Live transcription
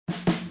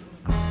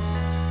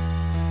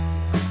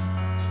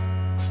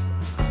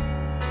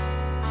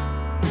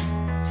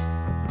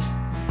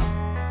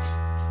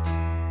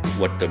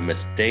what the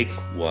mistake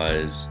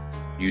was,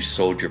 you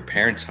sold your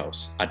parents'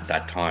 house at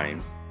that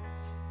time,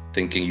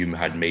 thinking you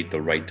had made the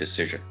right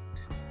decision.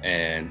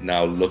 And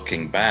now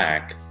looking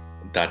back,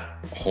 that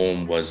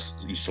home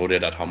you sold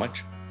it at how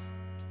much?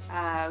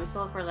 We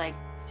sold for like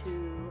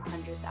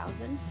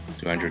 200,000.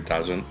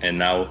 200,000. And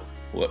now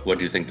what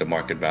do you think the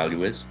market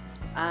value is?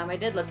 I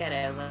did look at it.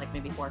 It was like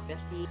maybe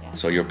 450. Yeah.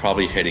 So you're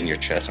probably hitting your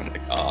chest. I'm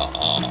like,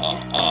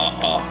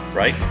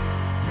 right?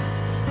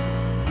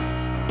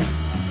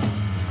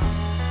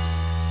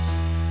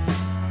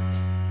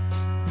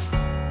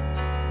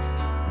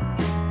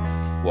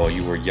 Well,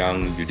 you were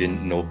young, you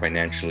didn't know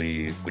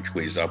financially which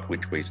way's up,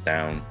 which way's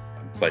down,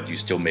 but you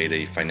still made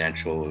a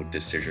financial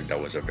decision that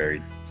was a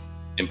very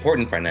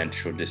important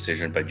financial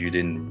decision, but you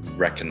didn't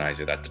recognize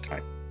it at the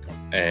time.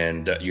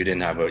 And you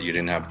didn't have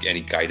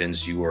any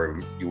guidance. You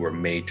were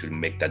made to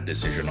make that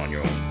decision on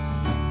your own.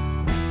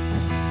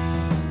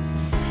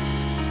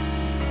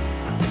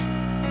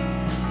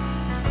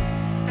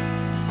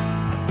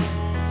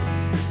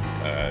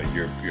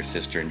 Your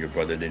sister and your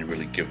brother didn't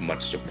really give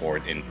much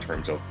support in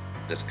terms of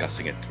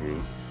discussing it through,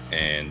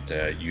 and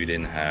you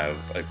didn't have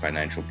a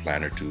financial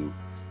planner to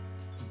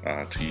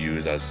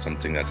use as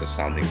something that's a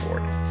sounding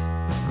board.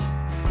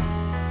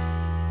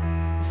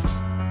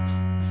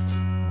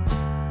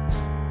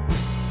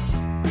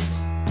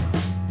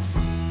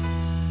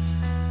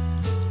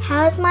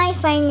 How's my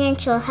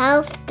financial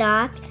health,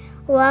 Doc?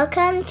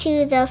 Welcome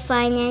to the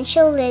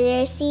Financial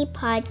Literacy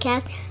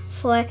Podcast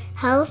for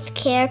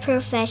healthcare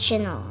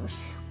professionals,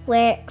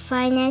 where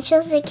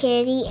financial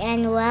security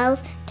and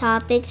wealth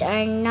topics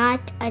are not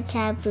a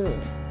taboo.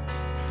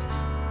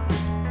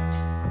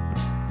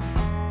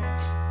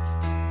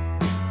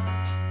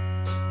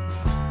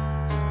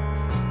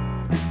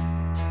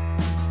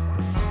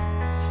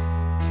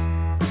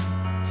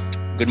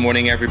 Good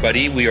morning,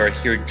 everybody. We are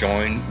here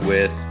joined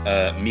with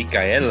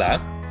Micaela,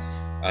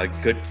 a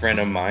good friend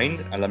of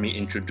mine. Let me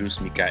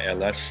introduce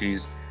Micaela.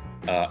 She's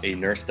a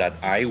nurse that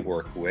I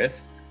work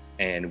with,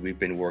 and we've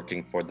been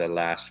working for the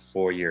last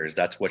 4 years.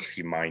 That's what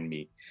she reminded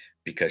me,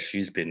 because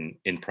she's been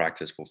in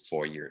practice for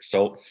 4 years.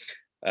 So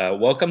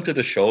welcome to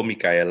the show,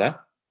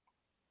 Micaela.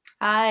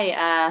 Hi,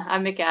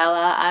 I'm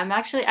Micaela. I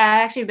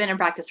actually been in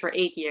practice for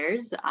 8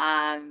 years. So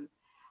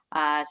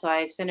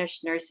I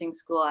finished nursing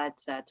school at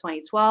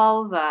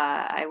 2012.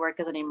 I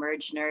work as an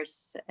emerge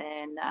nurse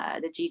in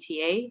the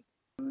GTA.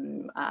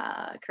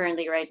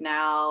 Currently, right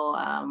now,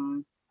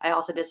 I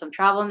also did some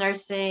travel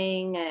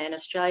nursing in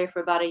Australia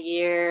for about a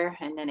year,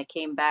 and then I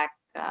came back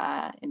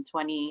in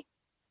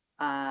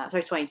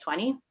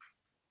 2020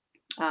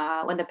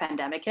 when the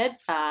pandemic hit.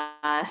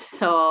 And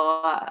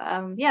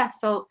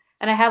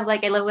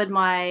I live with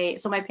my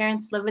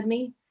parents live with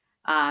me.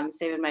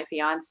 Stay with my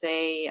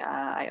fiance.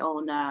 I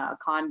own a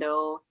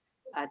condo,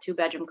 a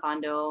 2-bedroom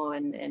condo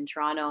in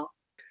Toronto.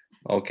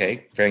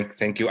 Okay,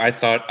 thank you. I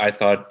thought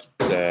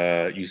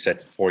you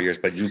said 4 years,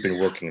 but you've been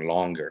working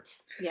longer.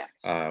 Yeah.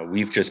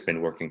 We've just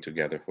been working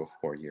together for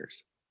 4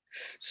 years.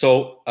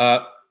 So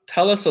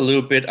tell us a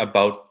little bit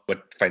about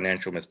what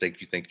financial mistake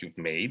you think you've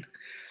made,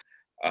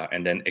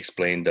 and then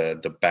explain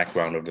the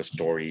background of the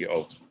story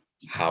of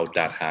how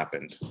that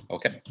happened.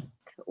 Okay.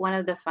 One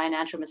of the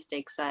financial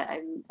mistakes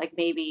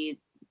maybe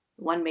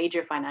one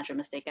major financial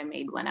mistake I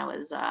made when I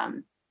was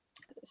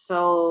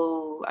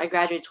so I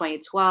graduated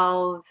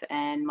 2012,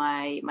 and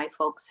my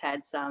folks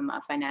had some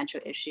financial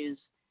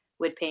issues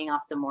with paying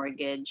off the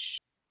mortgage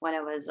when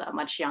I was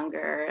much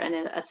younger, and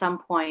then at some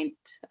point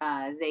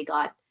they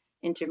got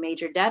into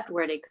major debt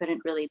where they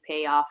couldn't really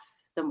pay off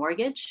the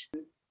mortgage.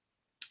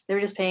 They're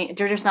just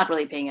not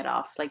really paying it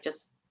off, like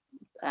just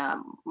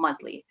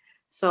monthly.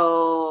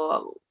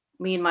 So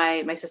me and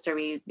my sister,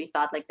 we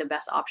thought like the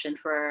best option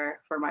for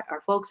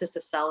our folks is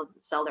to sell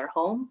their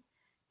home,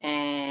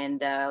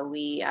 and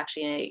we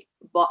actually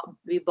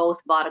both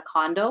bought a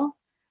condo,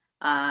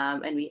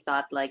 and we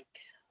thought like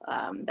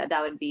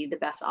that would be the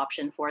best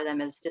option for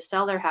them, is to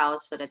sell their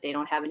house so that they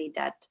don't have any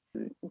debt,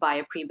 buy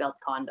a pre-built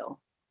condo.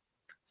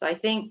 So I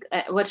think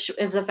which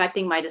is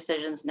affecting my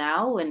decisions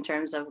now in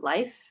terms of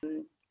life.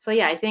 So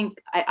yeah, I think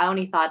I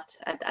only thought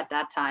at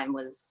that time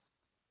was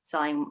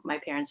selling my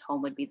parents'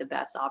 home would be the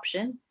best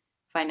option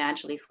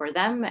financially for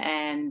them,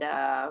 and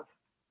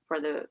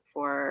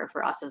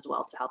for us as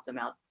well, to help them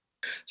out.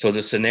 So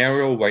the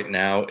scenario right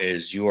now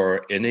is you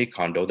are in a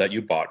condo that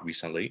you bought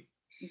recently,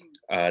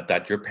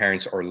 that your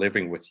parents are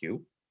living with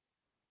you,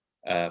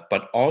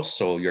 but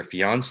also your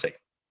fiance.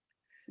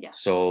 Yeah.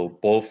 So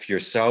both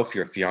yourself,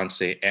 your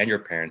fiance, and your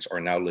parents are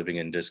now living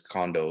in this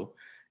condo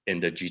in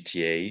the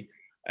GTA,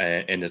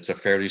 and it's a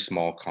fairly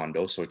small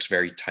condo, so it's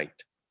very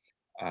tight.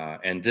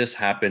 And this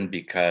happened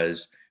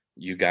because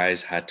you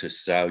guys had to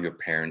sell your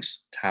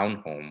parents'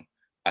 townhome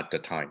at the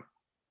time.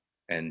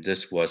 And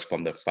this was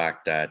from the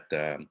fact that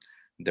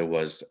there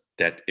was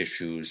debt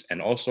issues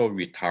and also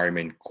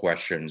retirement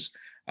questions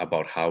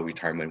about how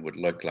retirement would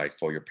look like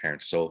for your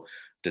parents. So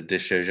the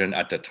decision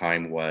at the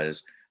time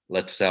was,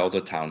 let's sell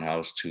the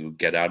townhouse to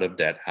get out of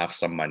debt, have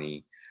some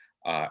money,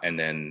 and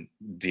then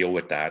deal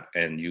with that.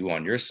 And you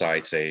on your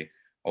side say,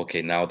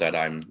 okay, now that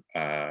I'm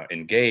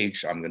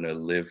engaged, I'm going to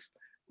live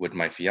with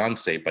my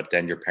fiance, but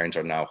then your parents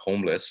are now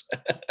homeless.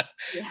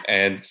 Yeah.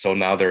 And so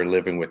now they're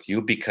living with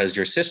you because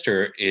your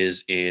sister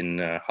is in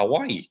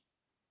Hawaii.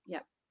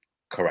 Yep.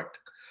 Correct.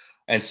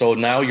 And so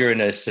now you're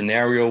in a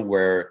scenario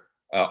where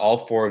all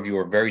four of you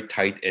are very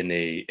tight in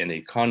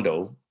a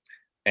condo,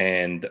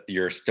 and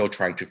you're still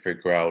trying to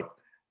figure out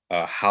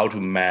how to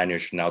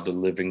manage now the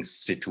living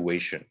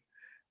situation.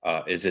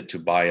 Is it to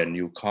buy a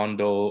new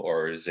condo,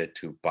 or is it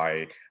to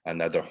buy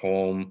another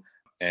home?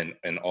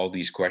 And all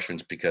these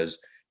questions, because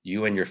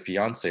you and your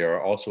fiance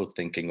are also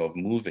thinking of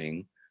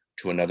moving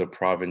to another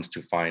province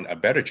to find a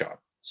better job.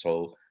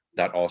 So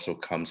that also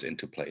comes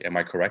into play. Am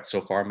I correct so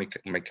far,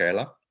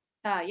 Michaela?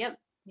 Yep,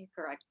 you're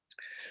correct.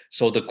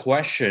 So the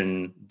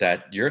question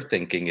that you're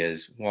thinking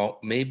is, well,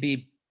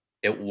 maybe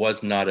it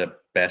was not a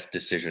best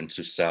decision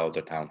to sell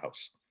the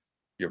townhouse,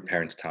 your Mhm.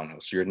 parents'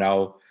 townhouse. You're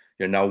now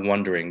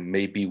wondering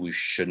maybe we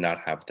should not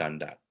have done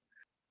that.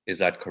 Is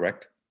that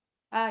correct?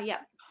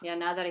 Yeah, yeah.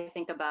 Now that I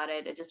think about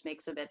it, it just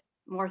makes a bit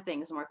more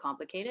things more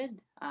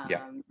complicated.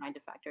 Yeah. Trying to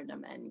factor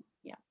them in.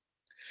 Yeah.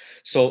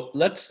 So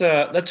let's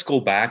go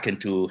back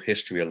into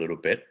history a little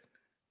bit,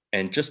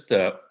 and just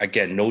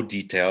again, no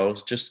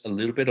details, just a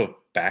little bit of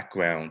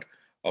background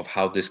of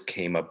how this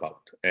came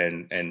about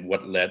and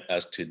what led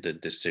us to the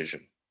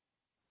decision.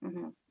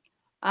 hmm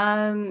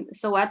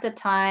So at the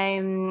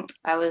time,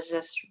 I was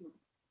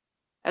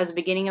the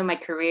beginning of my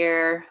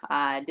career.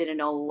 I didn't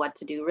know what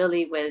to do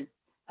really with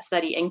a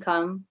steady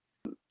income,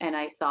 and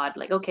I thought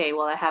like, okay,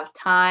 well, I have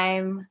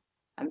time.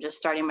 I'm just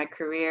starting my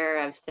career.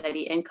 I have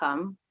steady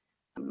income.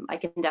 I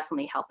can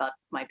definitely help out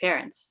my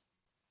parents.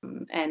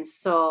 And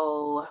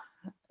so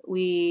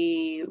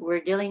we were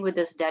dealing with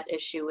this debt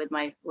issue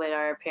with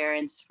our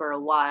parents for a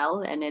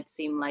while, and it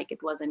seemed like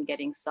it wasn't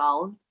getting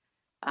solved.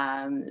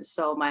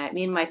 So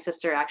me and my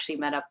sister actually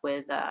met up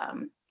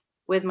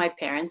with my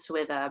parents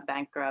with a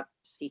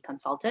bankruptcy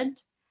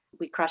consultant.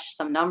 We crushed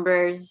some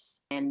numbers,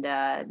 and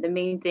the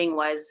main thing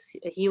was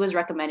he was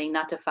recommending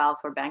not to file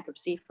for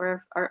bankruptcy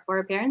for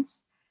our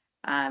parents.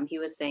 He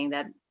was saying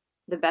that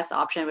the best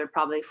option would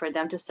probably for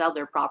them to sell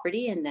their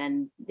property, and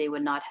then they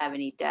would not have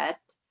any debt.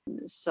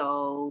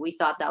 So we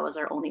thought that was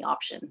our only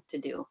option to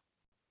do.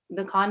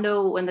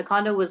 When the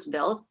condo was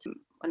built,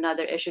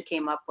 another issue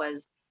came up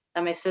was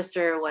that my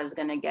sister was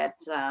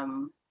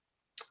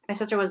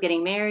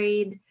getting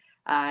married.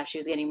 She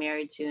was getting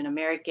married to an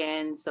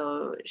American,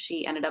 so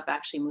she ended up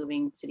actually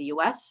moving to the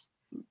US.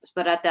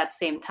 But at that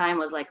same time,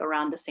 was like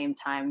around the same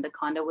time the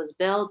condo was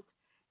built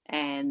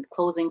and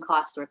closing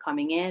costs were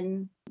coming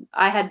in.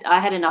 I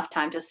had enough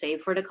time to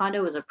save for the condo.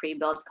 It was a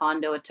pre-built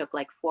condo. It took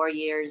like 4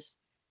 years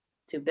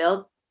to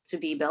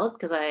be built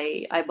because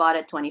I bought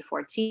it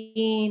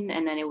 2014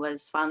 and then it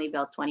was finally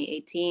built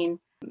 2018.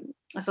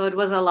 So it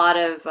was a lot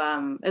of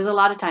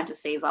time to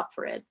save up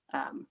for it.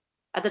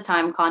 At the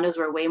time, condos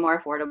were way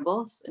more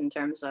affordable in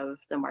terms of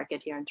the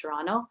market here in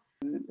Toronto.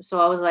 So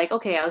I was like,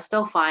 okay, I was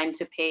still fine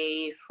to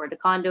pay for the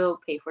condo,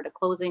 pay for the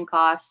closing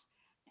costs,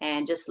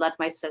 and just let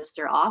my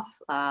sister off.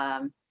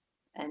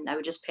 And I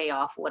would just pay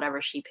off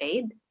whatever she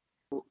paid.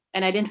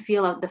 And I didn't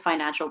feel the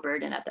financial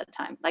burden at that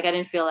time. Like I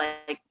didn't feel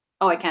like,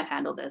 oh, I can't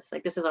handle this.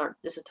 Like this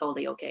is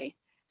totally okay.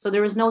 So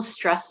there was no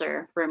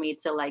stressor for me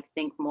to like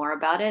think more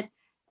about it.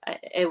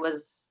 I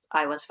was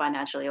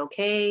financially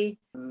okay.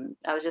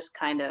 I was just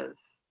kind of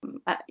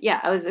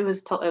yeah, it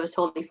was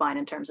totally fine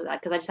in terms of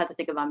that because I just had to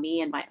think about me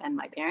and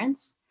my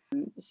parents.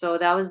 So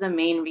that was the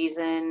main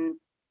reason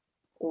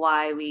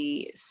why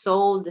we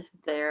sold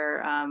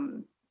their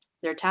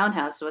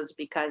townhouse, was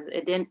because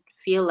it didn't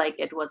feel like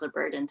it was a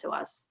burden to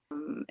us.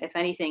 If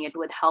anything, it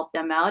would help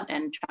them out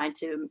and trying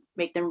to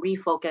make them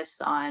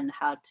refocus on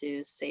how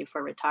to save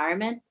for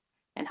retirement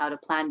and how to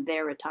plan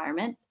their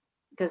retirement.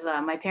 Because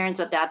my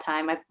parents at that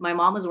time, my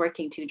mom was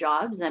working two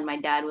jobs and my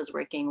dad was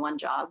working one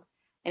job.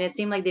 And it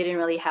seemed like they didn't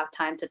really have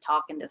time to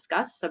talk and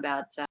discuss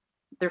about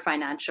their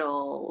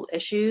financial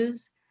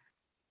issues.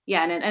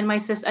 Yeah, and my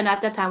sister, and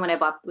at that time when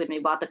we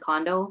bought the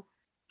condo,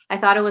 I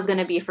thought it was going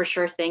to be a for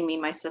sure thing. Me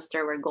and my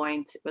sister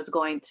was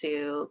going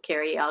to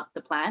carry out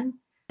the plan.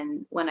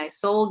 And when I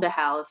sold the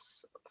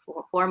house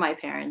for my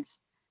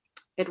parents,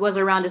 it was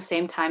around the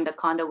same time the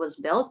condo was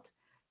built.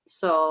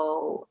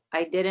 So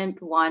I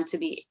didn't want to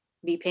be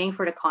paying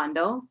for the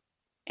condo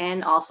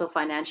and also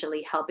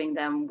financially helping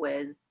them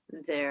with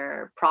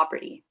their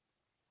property.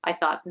 I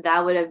thought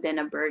that would have been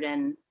a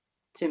burden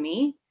to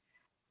me.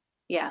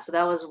 Yeah, so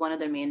that was one of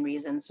the main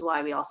reasons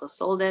why we also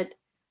sold it.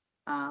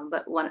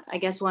 But one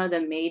of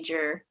the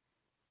major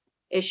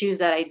issues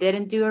that I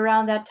didn't do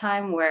around that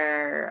time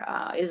where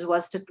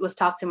was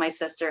talk to my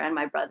sister and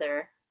my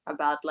brother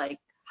about like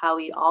how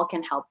we all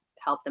can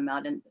help them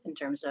out in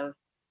terms of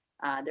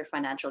their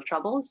financial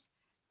troubles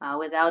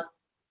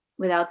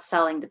without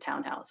selling the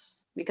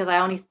townhouse, because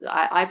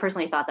I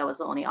personally thought that was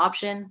the only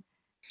option.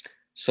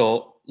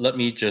 So let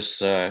me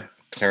just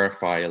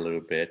clarify a little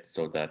bit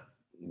so that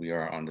we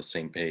are on the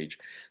same page.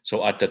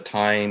 So at the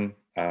time,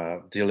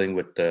 dealing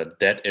with the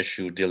debt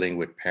issue, dealing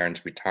with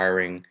parents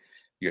retiring,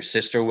 your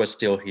sister was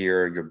still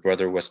here, your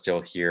brother was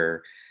still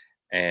here,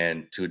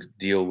 and to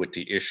deal with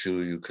the issue,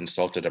 you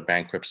consulted a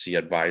bankruptcy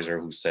advisor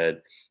who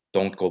said,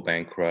 "Don't go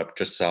bankrupt.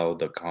 Just sell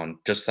the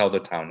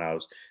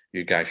townhouse.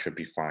 You guys should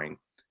be fine."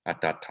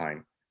 At that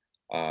time,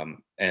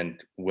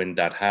 and when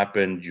that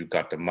happened, you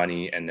got the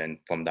money, and then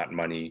from that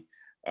money,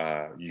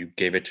 you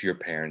gave it to your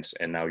parents,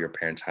 and now your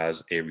parents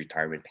has a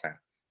retirement plan.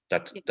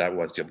 That Yes.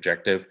 was the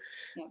objective.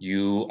 Yeah.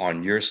 You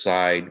on your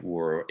side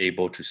were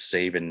able to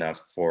save enough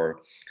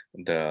for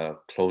the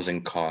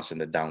closing costs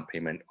and the down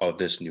payment of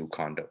this new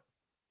condo.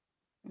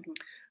 Mhm.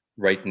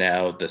 Right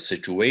now, the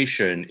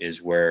situation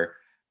is where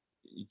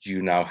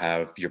you now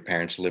have your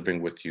parents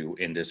living with you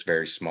in this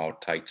very small,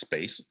 tight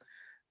space,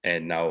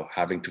 and now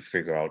having to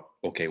figure out,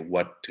 okay,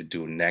 what to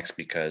do next,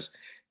 because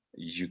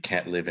you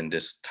can't live in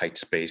this tight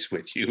space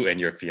with you and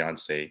your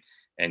fiance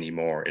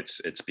anymore.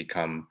 It's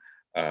become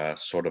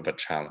sort of a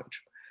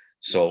challenge.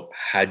 So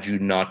had you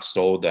not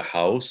sold the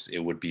house, it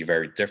would be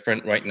very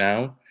different right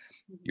now.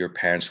 Your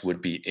parents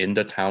would be in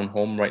the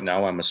townhome right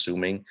now, I'm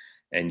assuming,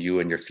 and you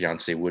and your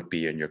fiance would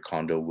be in your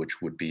condo,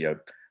 which would be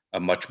a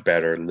much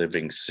better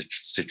living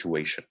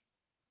situation,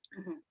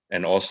 Mhm.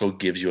 and also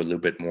gives you a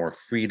little bit more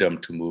freedom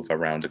to move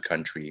around the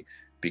country,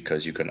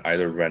 because you can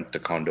either rent the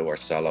condo or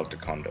sell out the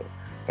condo.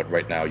 But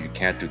right now you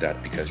can't do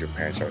that because your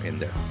parents are in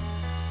there.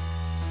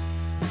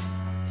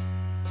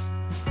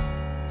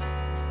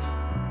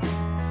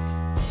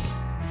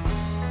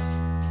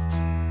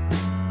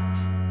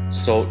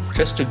 So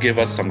just to give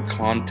us some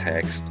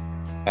context,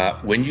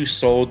 when you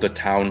sold the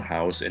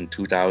townhouse in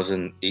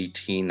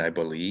 2018, I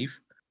believe,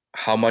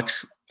 how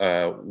much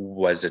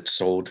was it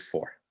sold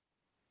for?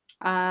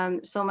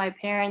 So my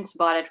parents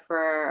bought it for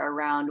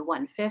around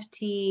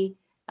 150.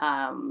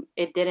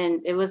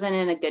 It wasn't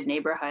in a good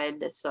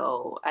neighborhood.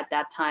 So at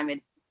that time,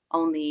 it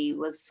only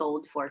was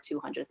sold for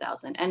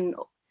 200,000. And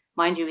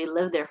mind you, we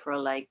lived there for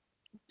like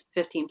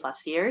 15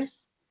 plus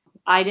years.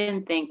 I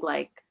didn't think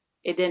like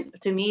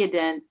to me,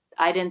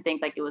 I didn't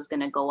think like it was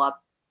going to go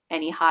up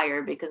any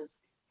higher, because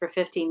for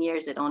 15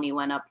 years, it only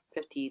went up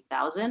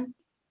 50,000.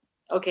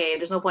 Okay,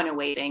 there's no point in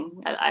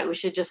waiting. We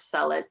should just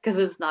sell it because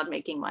it's not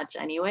making much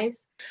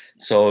anyways.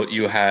 So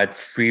you had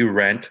free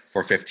rent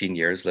for 15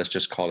 years, let's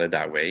just call it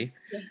that way,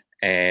 Yeah.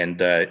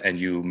 and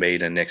you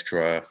made an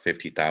extra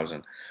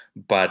 50,000.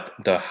 But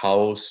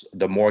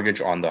the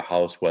mortgage on the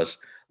house was,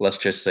 let's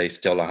just say,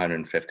 still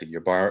 150.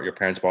 Your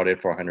parents bought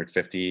it for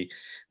 150,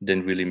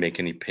 didn't really make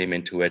any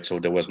payment to it, so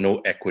there was no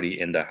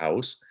equity in the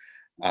house.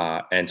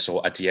 And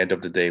so at the end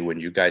of the day, when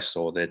you guys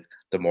sold it,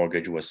 the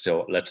mortgage was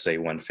still, let's say,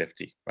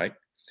 150, right?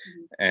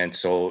 Mhm. And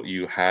so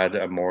you had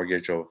a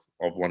mortgage of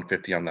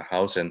 150 on the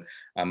house, and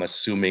I'm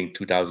assuming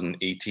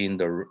 2018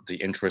 the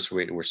interest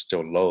rate were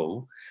still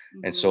low,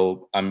 and Mhm.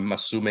 so I'm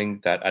assuming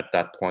that at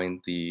that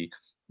point the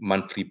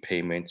monthly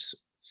payments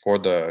for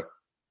the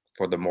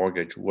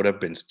mortgage would have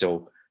been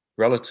still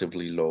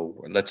relatively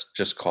low. Let's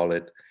just call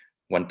it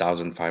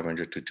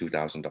 1,500 to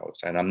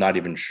 $2,000, and I'm not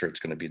even sure it's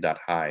going to be that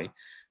high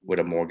with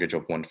a mortgage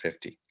of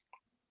 150.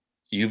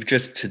 You've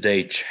just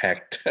today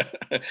checked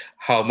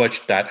how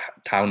much that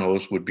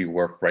townhouse would be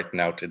worth right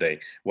now today.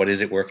 What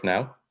is it worth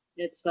now?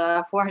 It's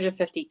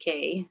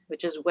 450K,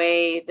 which is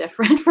way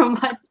different from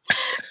what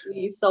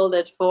we sold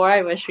it for.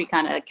 I wish we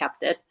kind of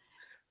kept it.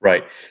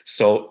 Right.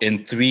 So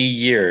in 3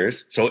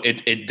 years, so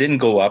it didn't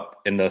go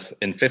up in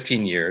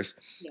 15 years,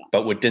 Yeah.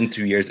 but within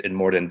 3 years, it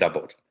more than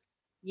doubled,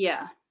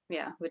 Yeah.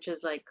 Yeah. Which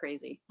is like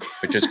crazy.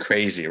 which is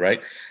crazy,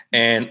 right?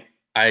 And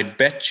I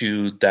bet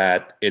you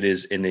that it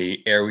is in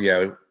a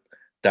area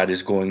that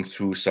is going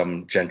through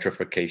some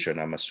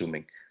gentrification, I'm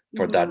assuming,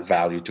 for Mhm. that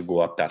value to go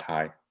up that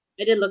high.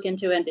 I did look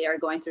into it, and they are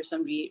going through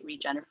some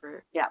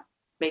regenerator. Yeah.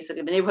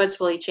 Basically, the neighborhood's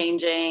fully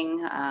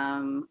changing.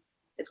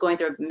 It's going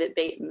through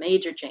a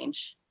major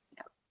change.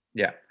 Yeah.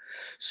 Yeah.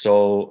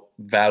 So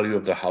value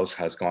of the house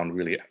has gone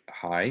really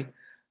high.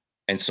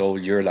 And so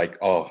you're like,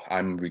 oh,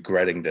 I'm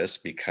regretting this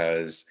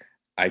because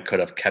I could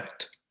have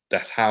kept the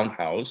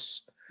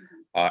townhouse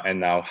Mhm. and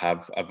now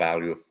have a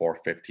value of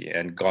 450.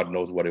 And God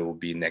knows what it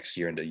will be next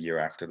year and the year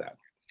after that.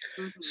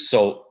 Mhm.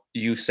 So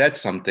you said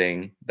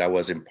something that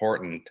was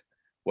important,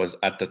 was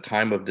at the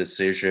time of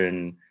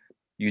decision,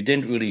 you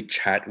didn't really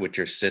chat with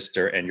your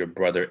sister and your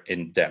brother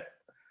in depth,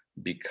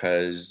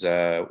 because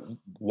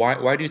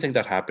why do you think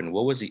that happened?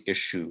 What was the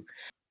issue?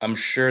 I'm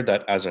sure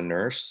that as a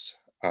nurse,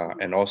 Mhm.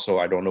 and also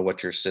I don't know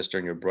what your sister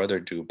and your brother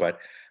do, but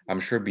I'm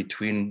sure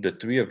between the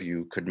three of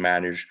you could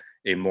manage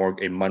a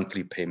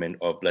monthly payment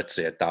of, let's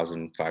say,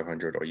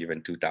 1,500 or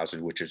even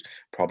 2,000, which is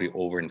probably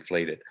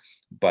overinflated.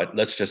 But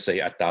let's just say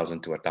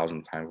 1,000 to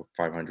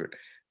 1,500.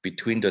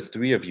 Between the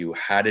three of you,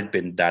 had it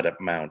been that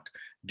amount,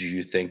 do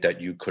you think that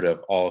you could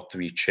have all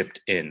three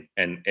chipped in,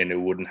 and it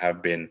wouldn't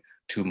have been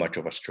too much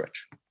of a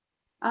stretch?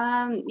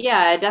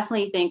 Yeah, I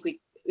definitely think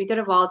we could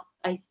have all.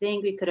 I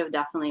think we could have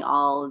definitely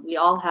we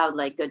all have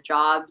like good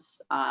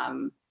jobs.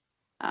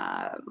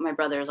 My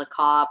brother's a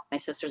cop, my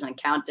sister's an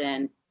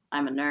accountant,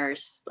 I'm a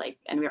nurse, like,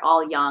 and we're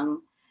all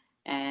young.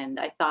 And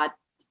I thought,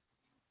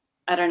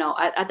 I don't know,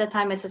 at the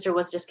time my sister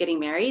was just getting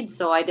married,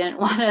 so I didn't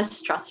want to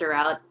stress her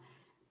out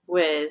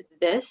with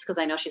this because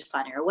I know she's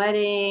planning her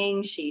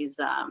wedding. She's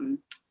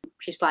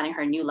planning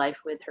her new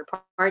life with her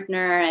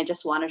partner. I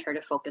just wanted her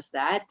to focus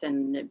that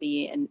and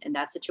be in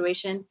that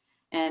situation.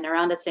 And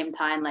around the same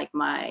time, like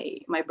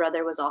my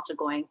brother was also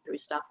going through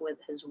stuff with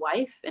his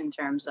wife in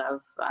terms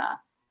of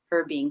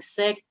her being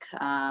sick,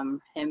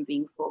 him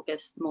being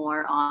focused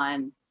more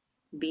on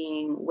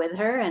being with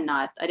her and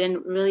not. I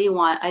didn't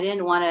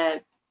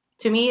want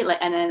to me, like,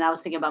 and then I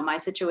was thinking about my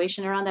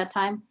situation around that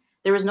time.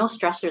 There was no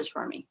stressors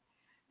for me.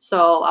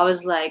 So I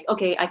was like,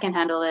 okay, I can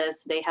handle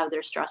this. They have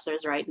their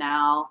stressors right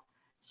now.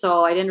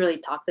 So I didn't really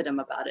talk to them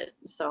about it.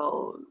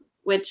 So,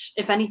 which,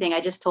 if anything, I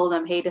just told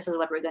them, hey, this is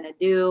what we're going to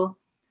do.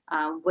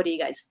 What do you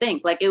guys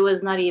think? Like, it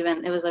was not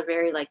even, it was a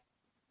very, like,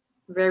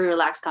 very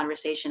relaxed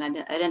conversation. I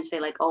didn't say,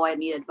 like, oh, I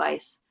need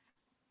advice.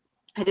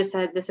 I just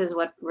said, this is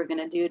what we're going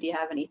to do. Do you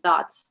have any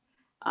thoughts?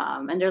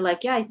 And they're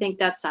like, yeah, I think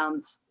that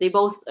sounds, they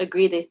both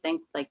agree. They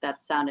think like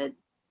that sounded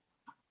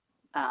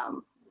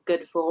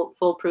good,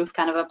 foolproof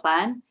kind of a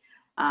plan.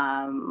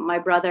 My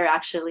brother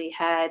actually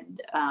had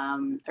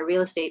a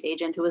real estate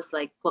agent who was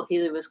like,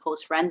 he was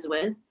close friends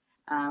with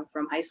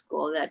from high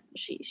school, that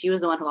she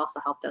was the one who also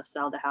helped us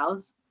sell the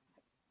house.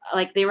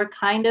 Like, they were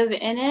kind of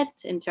in it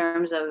in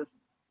terms of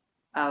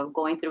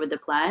going through with the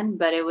plan,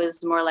 but it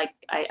was more like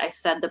I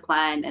said the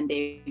plan and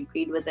they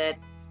agreed with it,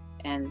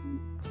 and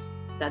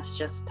that's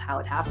just how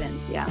it happened.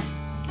 Yeah.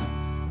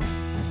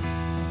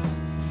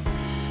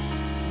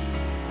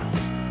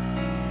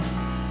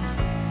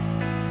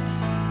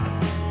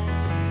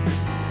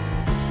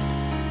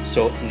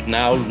 So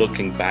now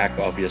looking back,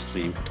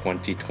 obviously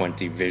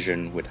 2020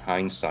 vision with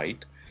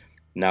hindsight,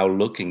 now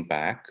looking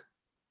back,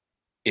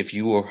 if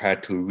you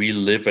had to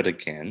relive it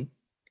again,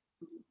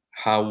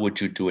 how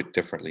would you do it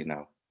differently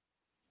now?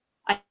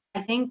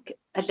 I think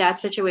at that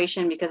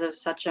situation, because of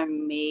such a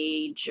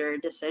major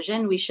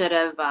decision, I should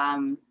have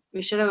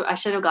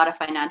got a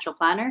financial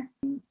planner,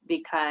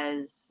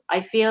 because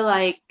I feel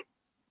like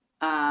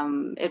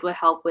it would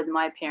help with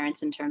my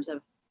parents in terms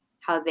of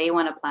how they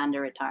want to plan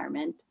their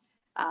retirement.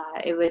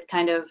 It would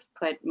kind of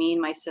put me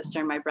and my sister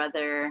and my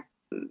brother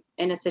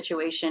in a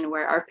situation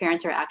where our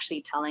parents are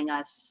actually telling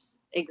us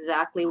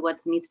exactly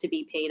what needs to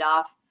be paid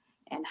off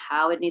and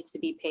how it needs to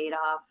be paid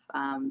off,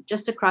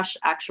 just to crush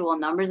actual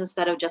numbers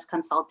instead of just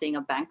consulting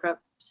a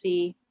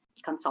bankruptcy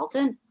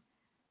consultant,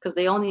 because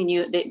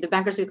the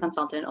bankruptcy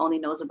consultant only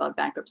knows about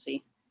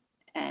bankruptcy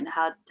and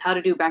how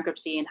to do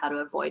bankruptcy and how to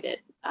avoid it.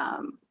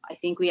 I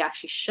think we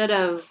actually should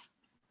have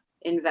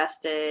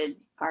invested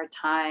our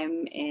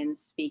time in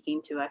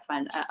speaking to a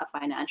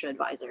financial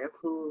advisor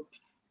who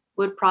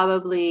would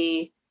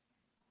probably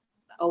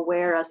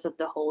aware us of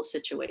the whole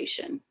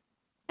situation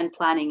and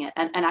planning it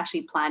and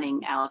actually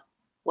planning out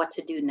what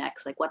to do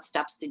next, like what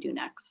steps to do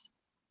next.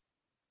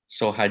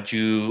 So had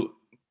you,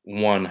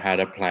 one, had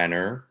a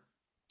planner,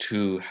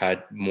 two,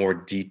 had more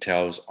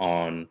details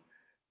on,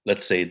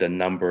 let's say, the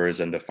numbers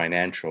and the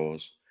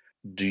financials,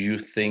 do you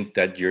think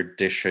that your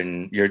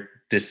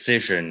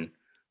decision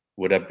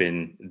would have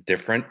been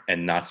different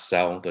and not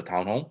sell the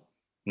townhome?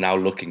 Now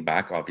looking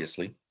back,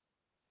 obviously.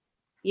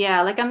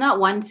 Yeah, like, I'm not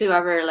one to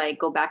ever like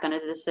go back on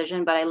a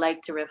decision, but I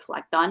like to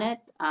reflect on it.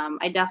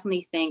 I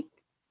definitely think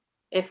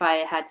if I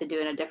had to do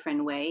it in a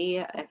different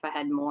way, if I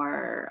had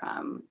more,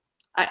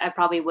 I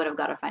probably would have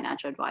got a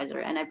financial advisor,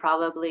 and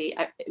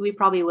we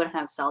probably wouldn't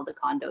have sold the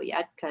condo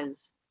yet,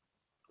 because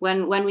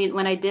when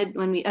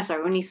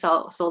we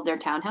sold their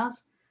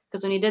townhouse,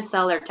 because when we did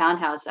sell their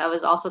townhouse, I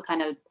was also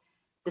kind of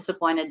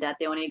disappointed that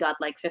they only got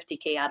like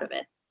 50K out of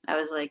it. I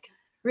was like,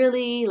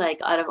 really? Like,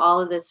 out of all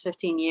of this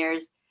 15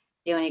 years,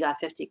 they only got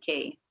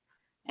 50K.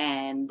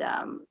 And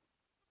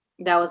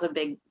that was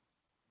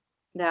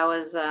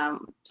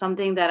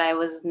something that I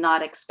was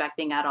not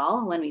expecting at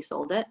all when we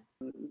sold it.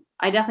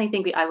 I definitely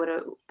think I would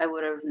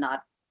have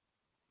not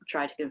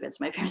tried to convince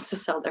my parents to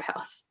sell their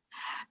house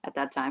at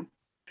that time.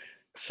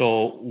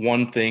 So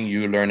one thing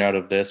you learned out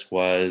of this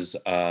was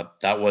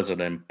that was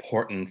an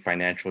important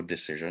financial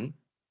decision.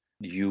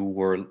 You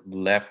were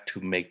left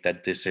to make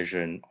that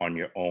decision on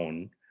your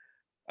own,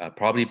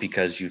 probably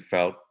because you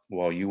felt,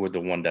 well, you were the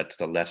one that's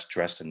the less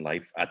stressed in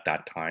life at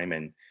that time,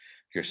 and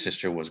your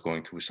sister was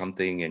going through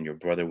something and your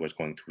brother was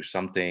going through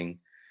something,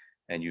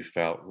 and you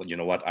felt, well, you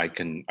know what, I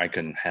can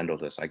handle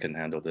this. I can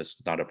handle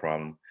this, not a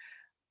problem.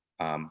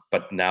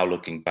 But now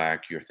looking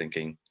back, you're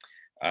thinking,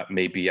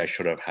 maybe I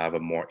should have a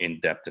more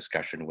in-depth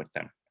discussion with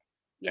them.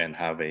 Yes. And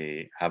have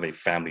a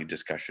family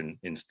discussion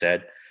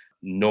instead,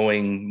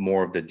 knowing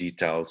more of the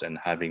details and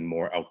having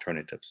more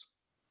alternatives.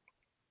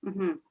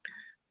 Mm-hmm.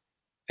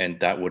 And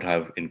that would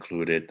have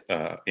included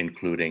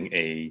including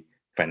a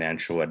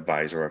financial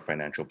advisor or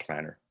financial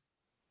planner.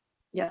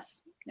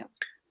 Yes. Yep.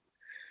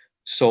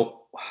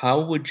 So how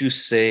would you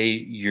say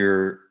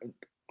your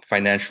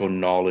financial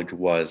knowledge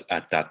was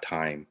at that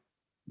time?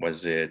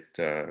 Was it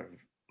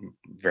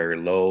very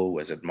low?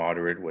 Was it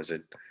moderate? Was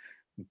it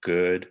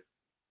good?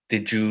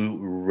 Did you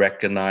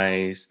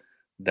recognize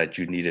that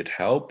you needed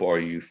help, or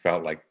you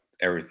felt like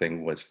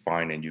everything was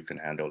fine and you can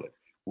handle it?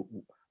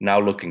 Now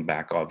looking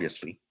back,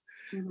 obviously.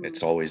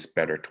 It's always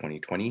better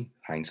 2020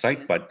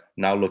 hindsight. But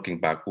now looking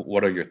back,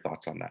 what are your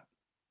thoughts on that?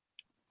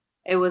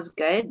 It was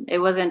good. It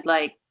wasn't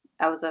like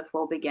I was a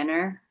full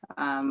beginner.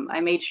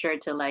 I made sure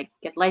to like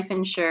get life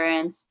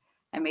insurance.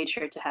 I made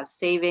sure to have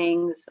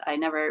savings. I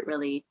never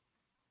really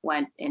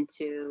went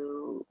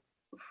into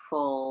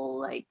full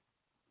like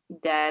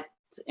debt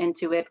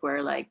into it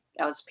where like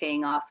I was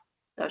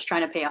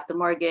trying to pay off the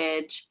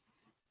mortgage,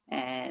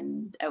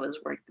 and I was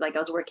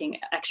working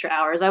extra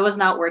hours. I was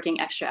not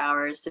working extra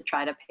hours to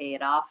try to pay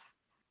it off.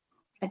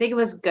 I think it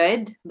was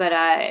good, but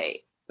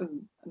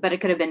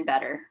it could have been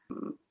better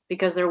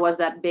because there was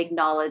that big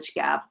knowledge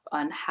gap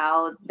on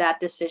how that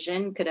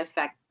decision could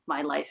affect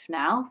my life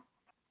now.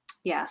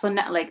 Yeah, so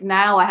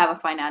now I have a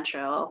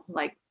financial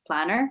like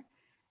planner,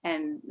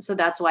 and so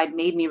that's why it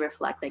made me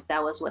reflect. Like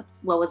that was what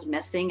was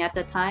missing at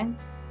the time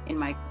in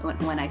my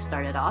when I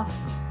started off.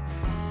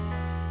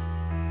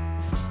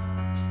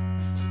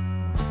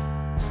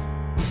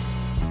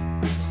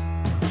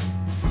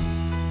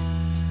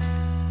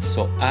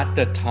 So at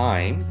the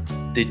time,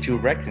 did you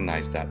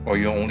recognize that, or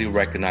you only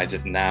recognize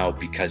it now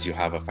because you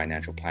have a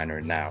financial planner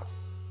now?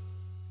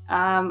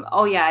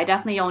 Oh yeah, I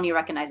definitely only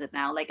recognize it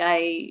now. Like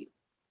I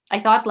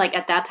thought like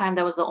at that time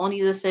that was the only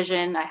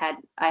decision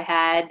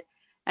the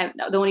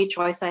only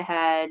choice I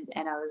had,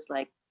 and I was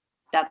like,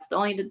 that's the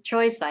only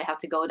choice. I have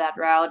to go that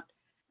route.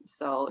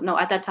 So no,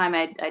 at that time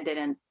I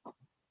didn't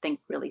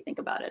really think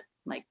about it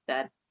like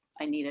that.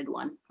 I needed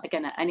one. Like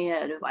I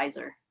needed an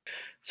advisor.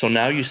 So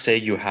now you say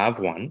you have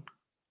one.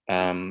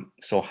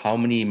 So how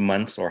many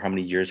months or how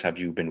many years have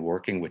you been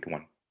working with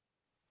one?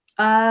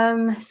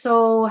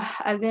 So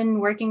I've been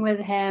working with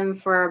him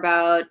for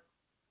about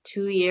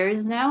 2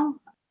 years now.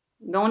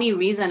 The only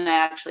reason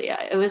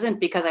it wasn't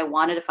because I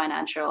wanted a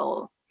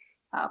financial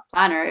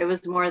planner. It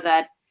was more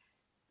that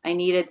I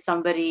needed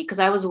somebody because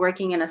I was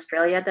working in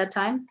Australia at that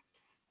time.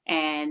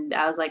 And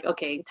I was like,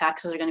 okay,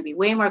 taxes are going to be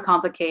way more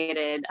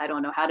complicated. I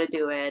don't know how to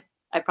do it.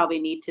 I probably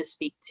need to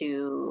speak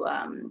to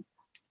an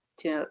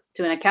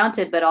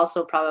accountant, but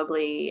also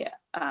probably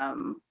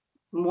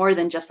more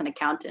than just an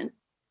accountant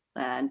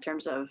in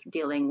terms of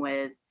dealing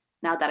with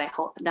now that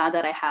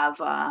I have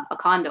a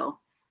condo,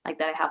 like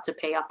that I have to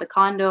pay off the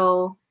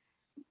condo.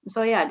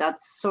 So yeah,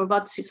 so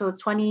it's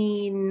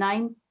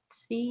 2019.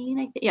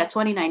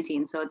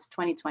 2019. So it's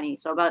 2020.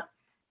 So about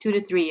 2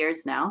 to 3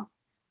 years now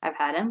I've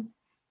had him.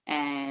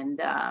 And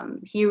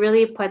he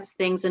really puts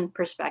things in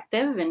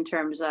perspective in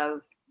terms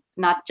of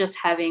not just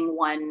having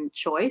one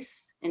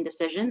choice in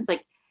decisions.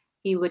 Like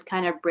he would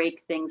kind of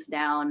break things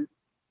down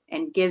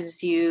and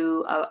gives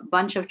you a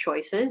bunch of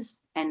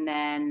choices and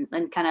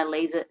kind of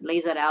lays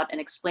it out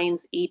and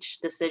explains each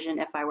decision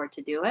if I were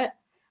to do it,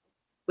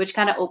 which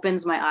kind of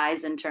opens my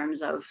eyes in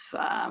terms of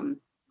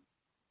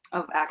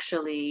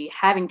actually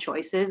having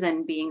choices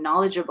and being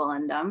knowledgeable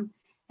in them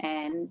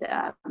and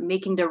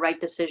making the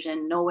right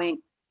decision,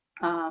 knowing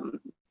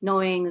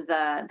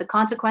the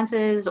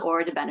consequences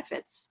or the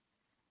benefits,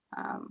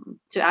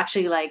 to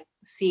actually like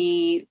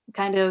see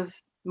kind of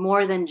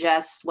more than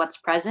just what's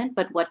present,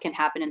 but what can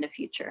happen in the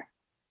future.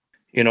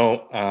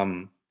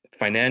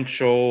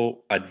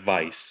 Financial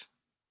advice,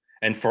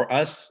 and for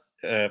us,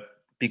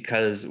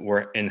 because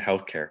we're in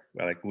healthcare,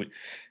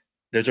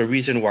 there's a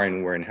reason why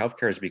we're in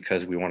healthcare is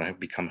because we want to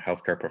become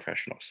healthcare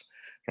professionals,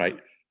 right?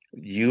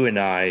 You and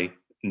I,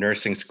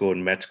 nursing school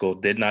and med school,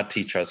 did not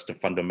teach us the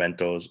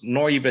fundamentals,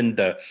 nor even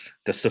the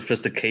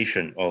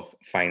sophistication of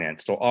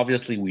finance. So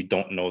obviously we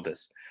don't know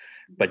this,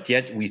 but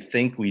yet we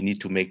think we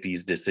need to make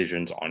these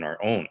decisions on our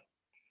own.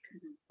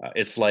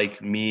 It's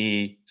like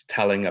me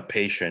telling a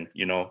patient,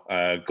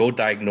 go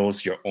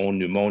diagnose your own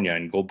pneumonia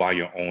and go buy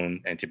your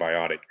own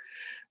antibiotic,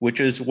 which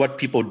is what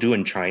people do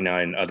in China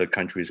and other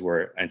countries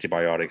where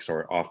antibiotics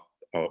are off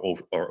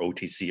or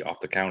OTC, off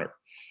the counter.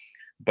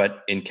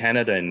 But in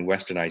Canada and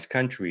westernized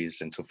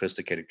countries and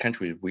sophisticated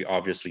countries, we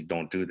obviously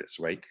don't do this,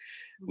 right?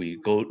 We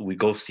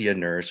go see a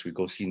nurse, we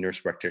go see nurse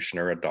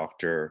practitioner, a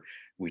doctor,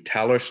 we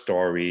tell our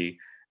story,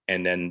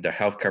 and then the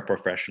healthcare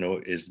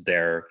professional is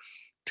there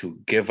to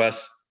give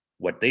us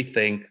what they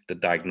think the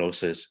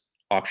diagnosis,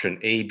 option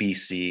A, B,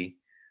 C,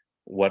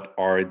 what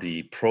are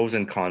the pros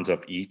and cons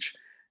of each,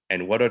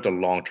 and what are the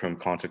long-term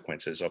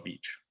consequences of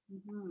each.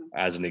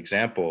 As an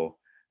example,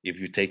 if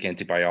you take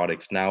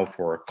antibiotics now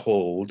for a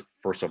cold,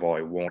 first of all,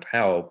 it won't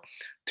help.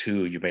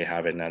 2, you may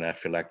have an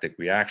anaphylactic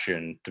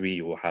reaction. 3,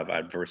 you will have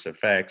adverse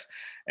effects.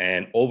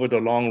 And over the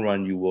long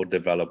run, you will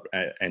develop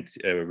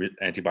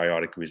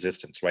antibiotic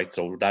resistance, right?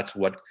 So that's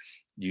what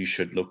you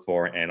should look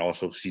for, and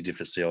also C.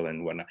 difficile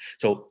and whatnot.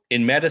 So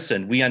in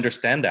medicine, we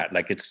understand that,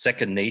 like it's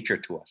second nature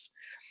to us.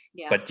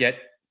 Yeah. But yet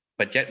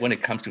when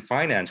it comes to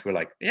finance, we're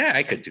like, yeah,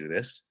 I could do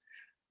this.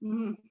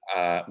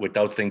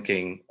 Without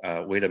thinking,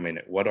 wait a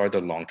minute, what are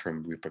the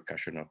long-term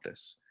repercussions of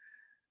this?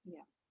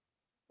 Yeah.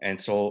 And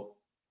so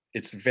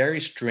it's very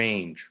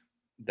strange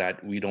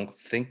that we don't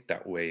think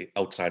that way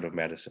outside of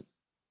medicine.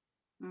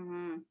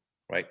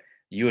 Right?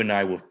 You and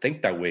I will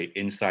think that way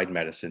inside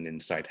medicine,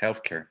 inside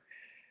healthcare.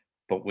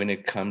 But when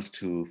it comes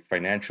to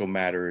financial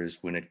matters,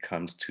 when it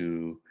comes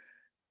to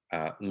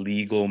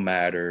legal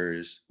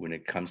matters, when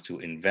it comes to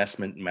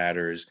investment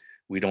matters,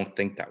 we don't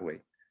think that way.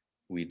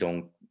 We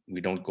don't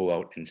go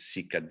out and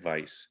seek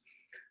advice.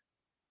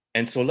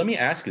 And so let me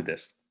ask you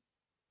this.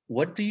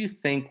 What do you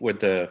think were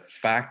the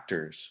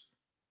factors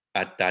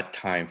at that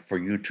time for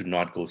you to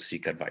not go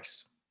seek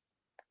advice?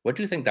 What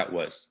do you think that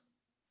was?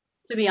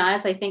 To be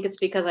honest, I think it's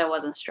because I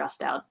wasn't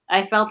stressed out.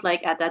 I felt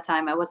like at that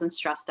time I wasn't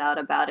stressed out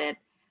about it.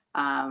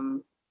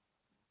 Um,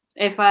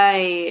 and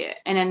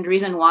then the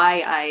reason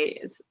why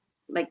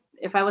like,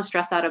 if I was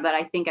stressed out about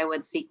it, I think I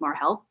would seek more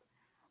help.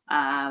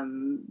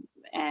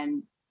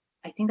 And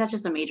I think that's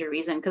just a major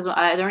reason, because the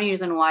only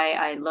reason why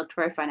I looked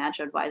for a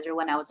financial advisor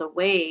when I was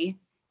away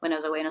in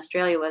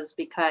Australia, was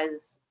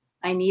because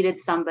I needed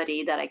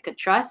somebody that I could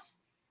trust,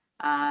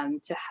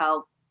 to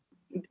help,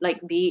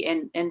 like, be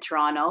in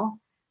Toronto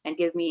and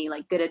give me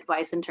like good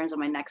advice in terms of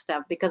my next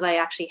step, because I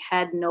actually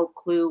had no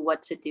clue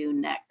what to do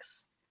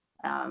next.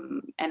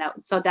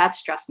 So that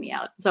stressed me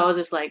out. So I was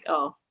just like,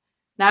 oh,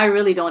 now I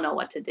really don't know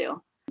what to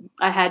do.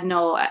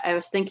 I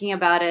was thinking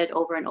about it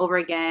over and over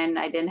again.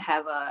 I didn't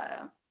have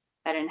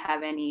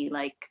any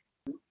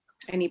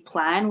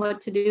plan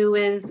what to do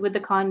with the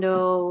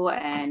condo,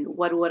 and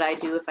what would I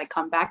do if I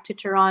come back to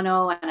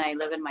Toronto and I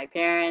live with my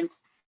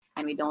parents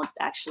and we don't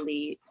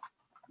actually,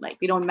 like,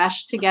 we don't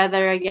mesh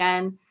together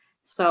again.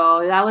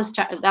 So that was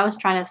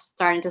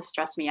starting to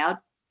stress me out.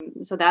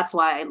 So that's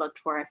why I looked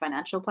for a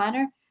financial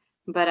planner.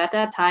 But at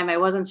that time, I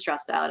wasn't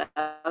stressed out.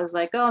 I was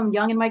like, oh, I'm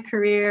young in my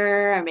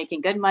career. I'm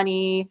making good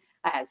money.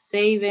 I have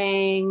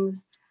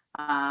savings.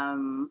 So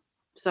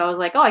I was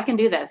like, oh, I can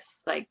do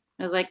this. Like,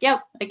 I was like,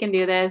 yep, I can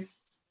do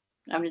this.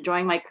 I'm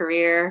enjoying my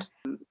career.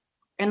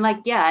 And like,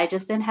 yeah, I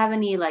just didn't have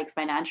any like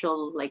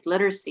financial like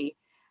literacy.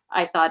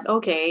 I thought,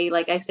 okay,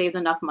 like, I saved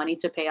enough money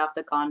to pay off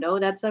the condo.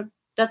 That's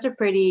a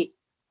pretty,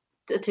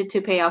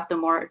 to pay off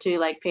to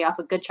like pay off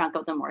a good chunk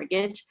of the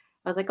mortgage.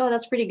 I was like, oh,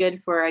 that's pretty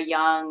good for a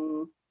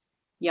young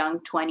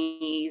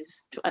 20s,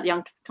 a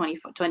young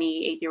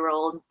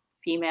 28-year-old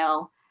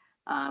female.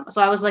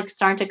 So I was like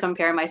starting to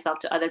compare myself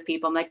to other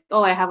people. I'm like,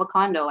 oh, I have a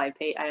condo.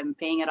 I'm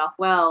paying it off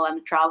well.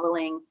 I'm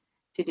traveling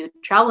to do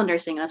travel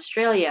nursing in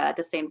Australia at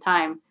the same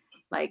time.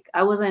 Like,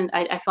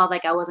 I felt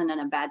like I wasn't in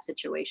a bad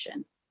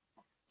situation.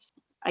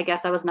 I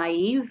guess I was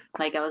naive.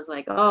 Like, I was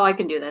like, oh, I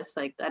can do this.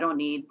 Like, I don't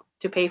need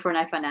to pay for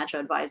a financial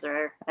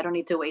advisor. I don't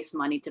need to waste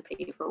money to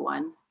pay for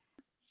one.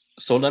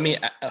 So let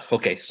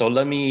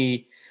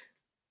me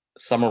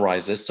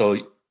summarize this. So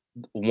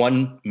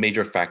one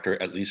major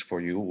factor, at least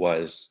for you,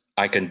 was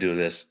I can do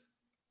this.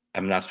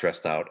 I'm not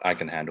stressed out. I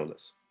can handle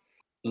this.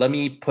 Let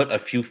me put a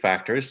few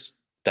factors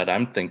that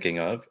I'm thinking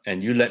of,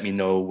 and you let me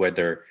know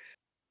whether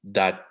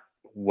that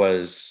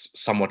was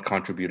somewhat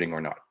contributing or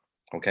not.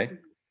 Okay.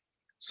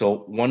 So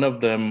one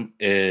of them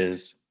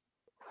is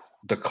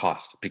the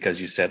cost, because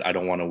you said I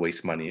don't want to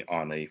waste money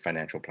on a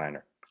financial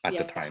planner at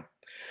the time.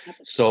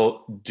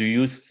 So do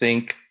you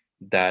think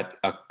that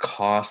a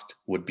cost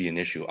would be an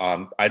issue?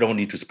 I don't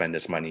need to spend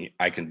this money.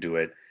 I can do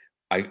it.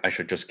 I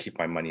should just keep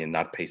my money and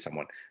not pay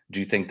someone. Do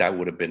you think that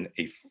would have been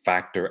a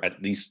factor,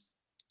 at least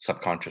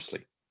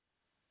subconsciously?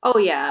 Oh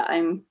yeah,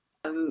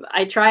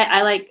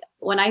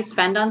 when I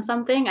spend on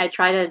something, I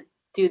try to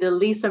do the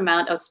least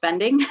amount of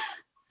spending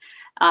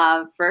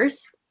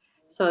first.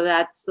 So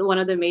that's one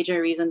of the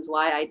major reasons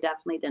why I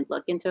definitely didn't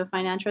look into a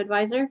financial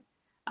advisor.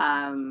 So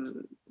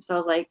I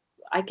was like,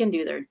 I can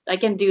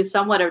do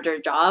somewhat of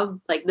their job,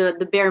 like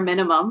the bare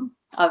minimum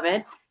of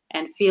it,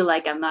 and feel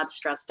like I'm not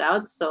stressed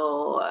out.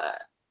 So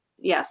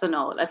so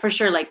no, for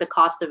sure, like the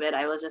cost of it,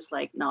 I was just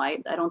like, no, I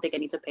don't think I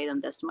need to pay them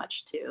this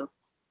much to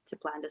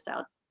plan this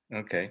out.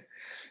 Okay.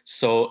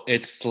 So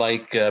it's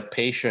like a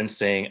patient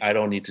saying, I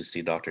don't need to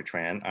see Dr.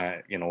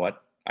 Tran. You know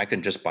what? I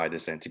can just buy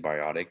this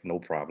antibiotic, no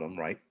problem,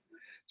 right?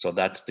 So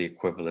that's the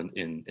equivalent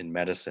in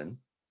medicine.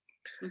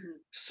 Mm-hmm.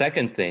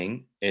 Second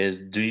thing is,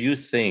 do you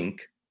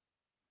think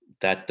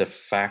that the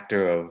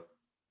factor of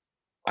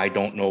I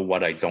don't know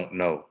what I don't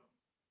know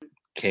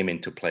came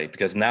into play?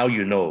 Because now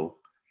you know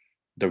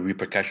the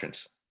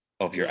repercussions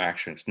of your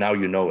actions. Now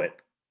you know it.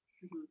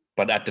 Mm-hmm.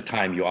 But at the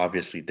time, you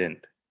obviously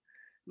didn't.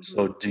 Mm-hmm.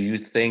 So do you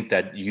think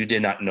that you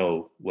did not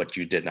know what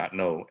you did not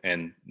know?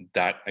 And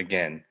that,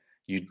 again,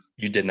 you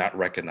did not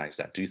recognize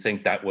that. Do you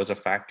think that was a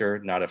factor,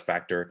 not a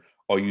factor?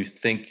 Or you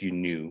think you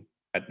knew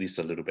at least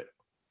a little bit?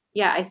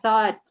 Yeah, I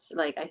thought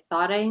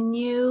I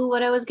knew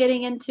what I was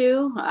getting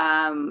into,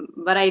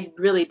 but I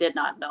really did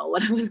not know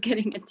what I was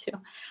getting into.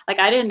 Like,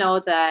 I didn't know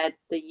that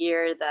the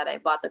year that I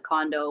bought the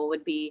condo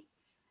would be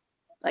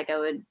like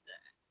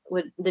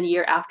would the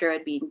year after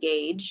I'd be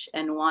engaged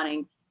and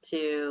wanting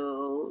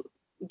to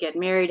get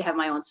married, have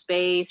my own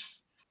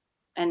space,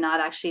 and not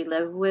actually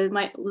live with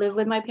my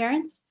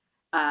parents.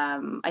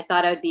 I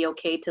thought I'd be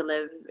okay to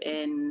live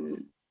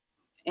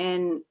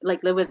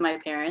live with my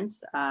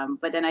parents,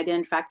 but then I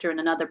didn't factor in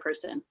another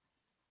person.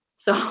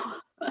 So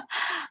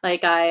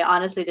like, I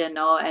honestly didn't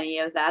know any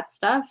of that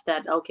stuff,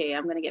 that okay,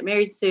 I'm gonna get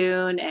married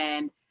soon,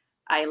 and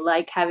I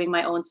like having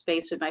my own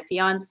space with my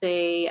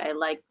fiance. I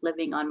like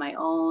living on my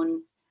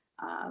own,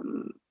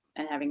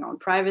 and having our own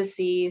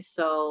privacy.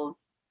 So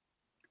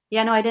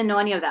Yeah, no, I didn't know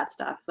any of that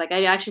stuff. Like,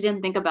 I actually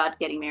didn't think about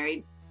getting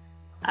married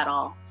at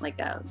all, like,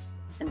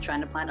 and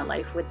trying to plan a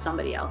life with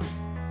somebody else.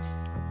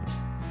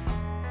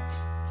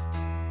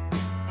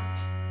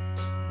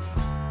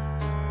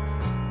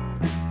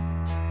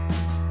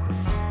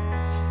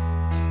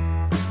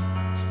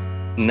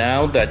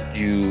 Now that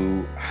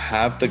you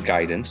have the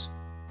guidance,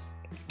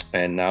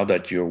 and now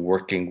that you're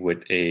working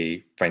with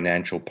a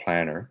financial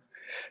planner,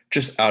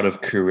 just out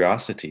of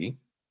curiosity,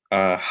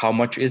 how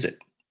much is it?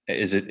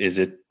 Is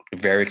it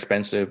very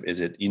expensive?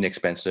 Is it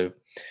inexpensive?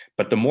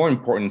 But the more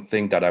important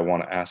thing that I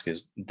want to ask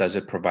is, does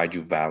it provide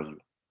you value,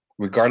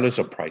 regardless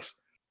of price?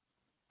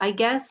 I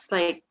guess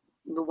like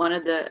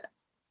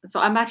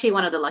so I'm actually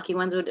one of the lucky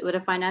ones with a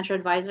financial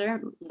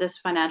advisor. This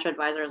financial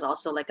advisor is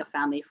also like a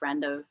family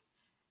friend of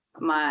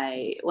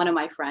one of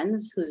my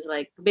friends, who's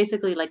like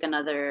basically like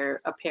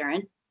a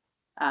parent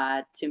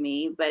to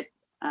me. But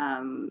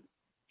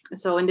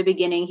so in the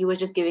beginning, he was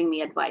just giving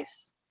me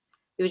advice.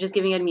 He was just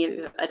giving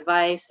me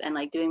advice and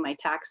like doing my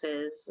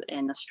taxes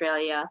in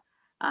Australia.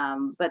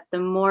 But the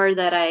more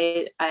that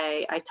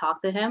I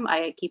talk to him,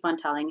 I keep on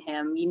telling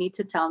him, you need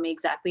to tell me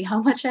exactly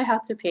how much I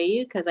have to pay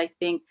you, because I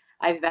think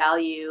I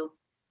value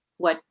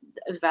what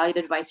valued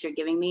advice you're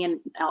giving me, and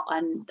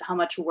how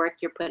much work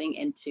you're putting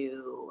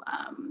into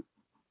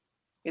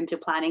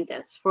planning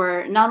this,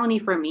 for not only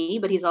for me,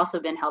 but he's also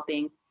been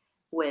helping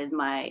with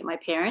my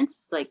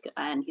parents, like,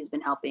 and he's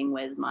been helping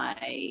with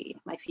my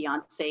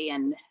fiance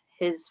and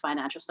his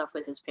financial stuff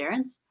with his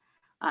parents.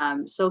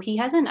 So he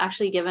hasn't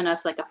actually given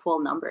us like a full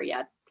number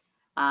yet.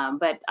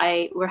 But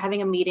we're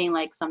having a meeting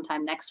like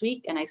sometime next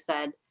week, and I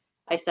said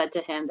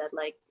to him that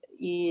like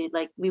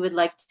we would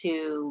like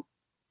to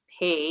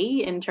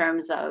pay in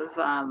terms of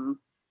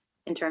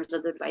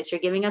the advice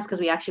you're giving us, because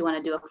we actually want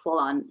to do a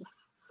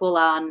full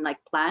on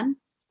like plan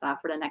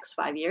for the next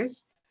 5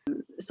 years.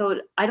 So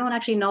I don't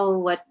actually know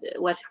what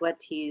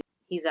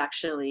he's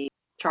actually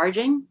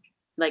charging,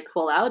 like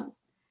full out,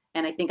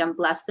 and I think I'm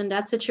blessed in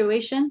that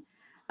situation.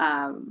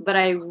 But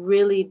I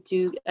really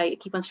do. I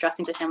keep on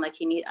stressing to him like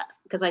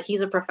because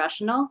he's a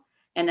professional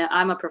and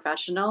I'm a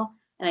professional,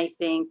 and I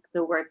think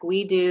the work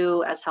we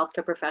do as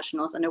healthcare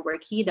professionals and the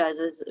work he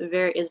does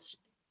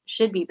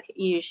should be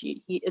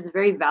it's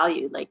very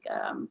valued, like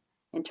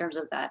in terms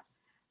of that.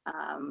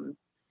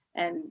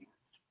 And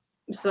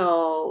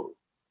so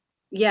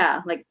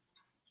yeah, like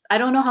I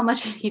don't know how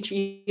much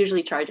he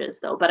usually charges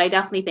though, but I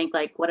definitely think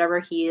like whatever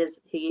he's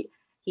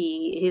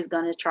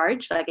gonna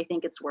charge, like I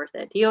think it's worth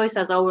it. He always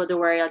says, "Oh, don't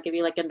worry, I'll give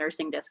you like a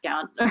nursing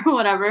discount or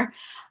whatever."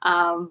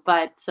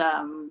 But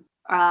to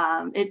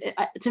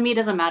me, it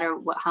doesn't matter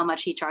how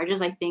much he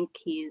charges. I think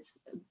he's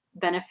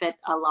benefit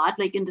a lot.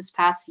 Like in this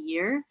past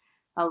year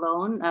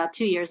alone,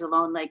 2 years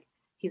alone, like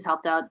he's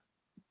helped out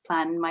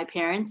plan my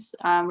parents'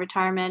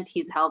 retirement.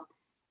 He's helped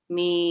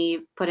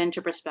me put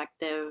into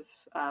perspective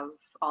of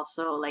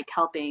also like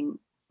helping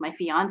my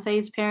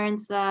fiance's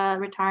parents'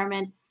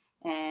 retirement,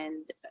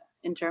 and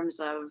in terms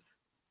of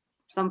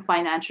some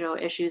financial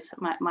issues,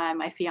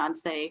 my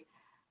fiance,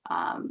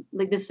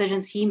 like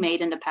decisions he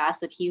made in the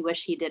past that he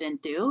wished he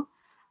didn't do.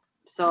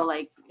 So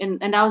like, and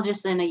that was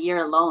just in a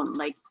year alone.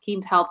 Like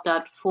he helped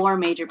out 4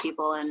 major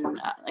people, and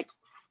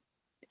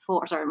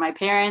my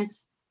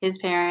parents, his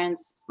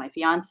parents, my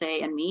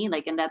fiance, and me.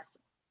 Like, and that's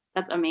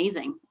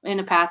amazing. In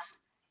the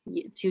past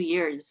 2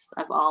 years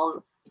of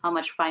all how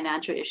much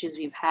financial issues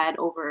we've had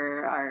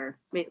over our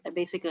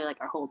basically like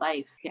our whole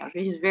life. Yeah,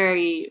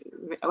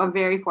 I'm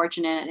very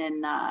fortunate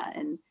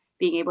in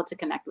being able to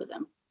connect with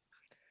him.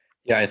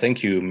 Yeah, I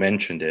think you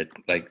mentioned it.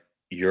 Like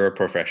you're a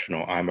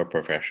professional, I'm a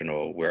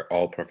professional, we're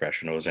all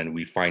professionals, and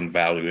we find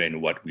value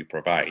in what we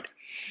provide.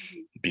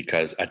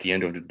 Because at the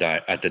end of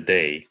the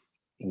day,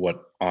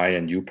 what I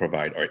and you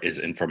provide is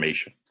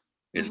information,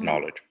 is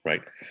knowledge,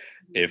 right?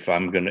 If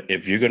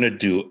you're gonna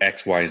do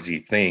X, Y, Z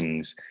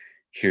things,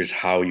 here's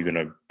how you're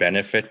gonna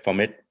benefit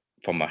from it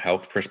from a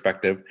health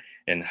perspective,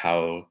 and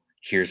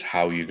here's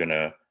how you're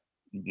gonna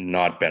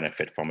not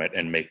benefit from it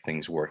and make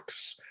things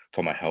worse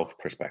from a health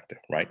perspective,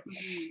 right?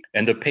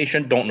 And the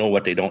patient don't know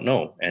what they don't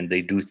know, and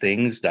they do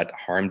things that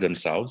harm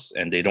themselves,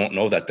 and they don't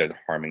know that they're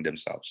harming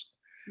themselves.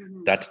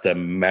 That's the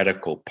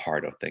medical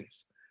part of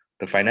things.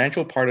 The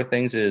financial part of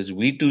things is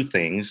we do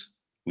things,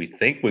 we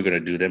think we're going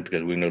to do them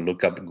because we're going to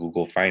look up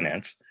Google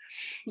Finance,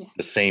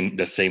 the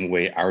same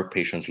way our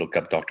patients look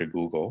up Dr.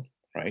 Google,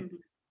 right?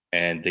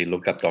 And they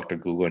look up Dr.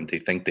 Google and they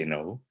think they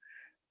know,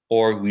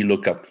 or we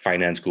look up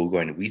Finance Google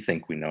and we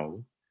think we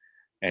know,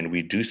 and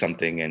we do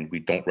something and we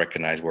don't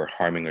recognize we're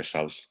harming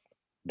ourselves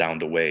down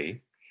the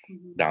way,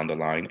 down the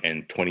line,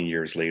 and 20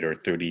 years later,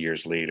 30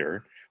 years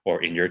later,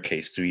 or in your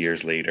case, 2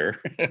 years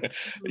later,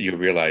 you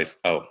realize,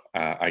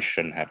 I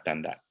shouldn't have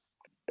done that.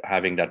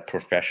 Having that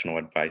professional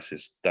advice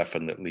is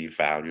definitely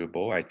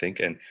valuable, I think,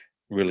 and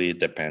really it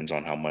depends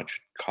on how much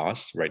it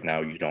costs. Right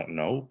now, you don't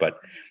know, but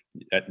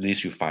at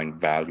least you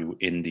find value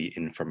in the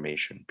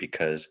information,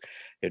 because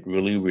it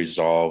really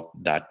resolved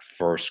that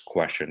first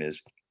question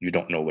is you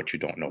don't know what you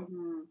don't know.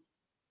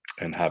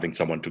 And having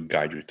someone to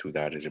guide you through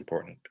that is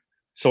important.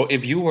 So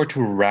if you were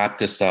to wrap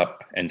this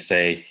up and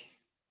say,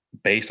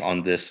 based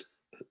on this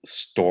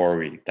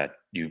story that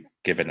you've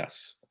given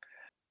us,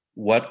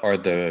 what are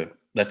the,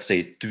 let's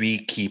say, 3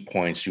 key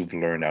points you've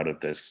learned out of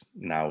this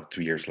now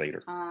 3 years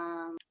later?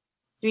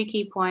 3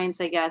 key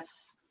points, I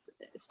guess.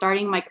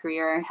 Starting my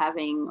career,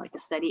 having like a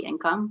steady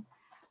income,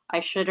 I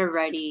should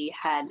already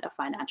had a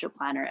financial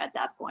planner at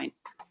that point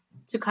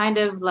to kind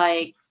of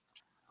like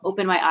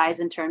open my eyes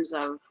in terms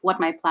of what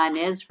my plan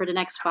is for the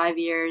next 5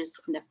 years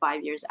and the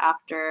 5 years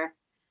after,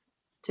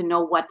 to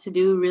know what to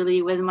do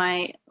really with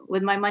my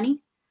money.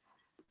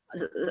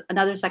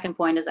 Another second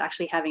point is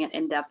actually having an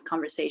in-depth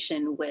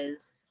conversation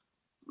with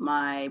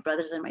my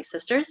brothers and my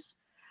sisters,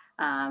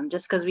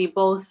 just because we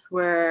both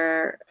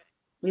were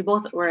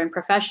in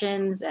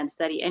professions and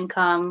steady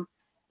income,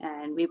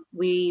 and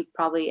we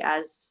probably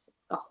as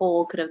a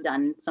whole could have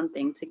done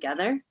something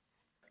together.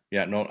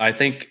 Yeah, no, I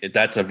think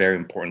that's a very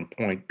important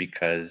point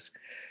because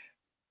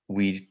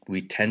we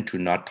tend to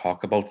not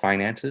talk about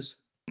finances.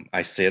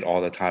 I say it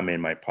all the time in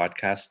my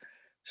podcast.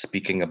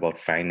 Speaking about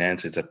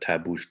finance is a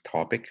taboo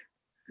topic.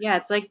 Yeah,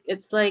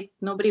 it's like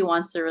nobody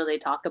wants to really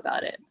talk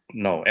about it.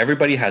 No,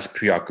 everybody has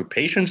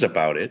preoccupations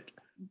about it,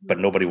 but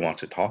Mhm. nobody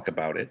wants to talk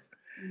about it.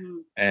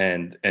 Mhm.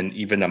 And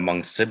even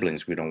among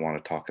siblings, we don't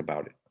want to talk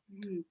about it.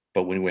 Mhm.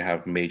 But when we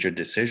have major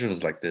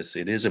decisions like this,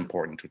 it is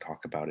important to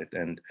talk about it.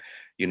 And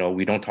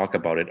we don't talk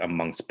about it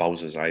among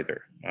spouses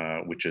either,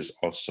 which is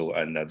also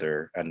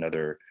another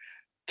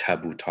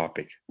taboo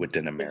topic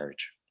within a Yeah.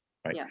 marriage,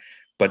 right? Yeah.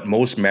 But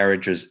most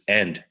marriages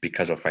end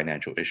because of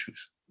financial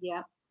issues,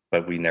 Yeah.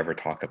 but we never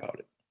talk about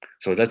it.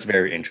 So that's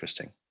very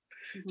interesting.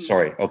 Mhm.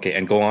 Sorry. Okay,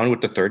 and go on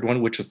with the third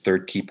one. Which is the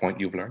third key point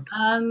you've learned?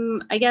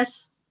 I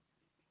guess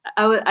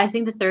I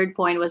think the third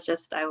point was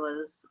just I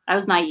was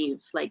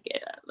naive. Like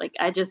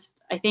I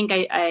think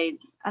I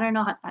don't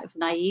know if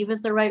naive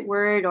is the right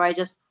word, or I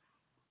th-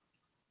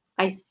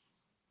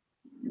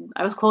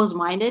 I was closed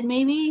minded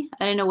maybe,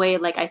 and in a way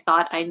like I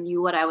thought I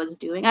knew what I was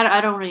doing.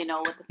 I don't really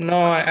know what the third No,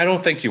 one. I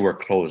don't think you were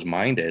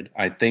closed-minded.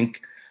 I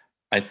think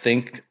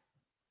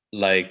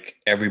like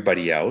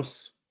everybody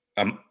else,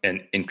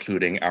 and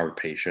including our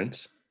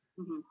patients,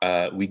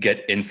 Mhm. we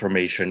get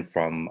information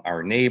from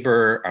our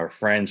neighbor, our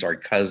friends, our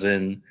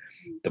cousin,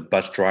 the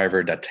bus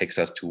driver that takes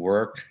us to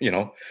work.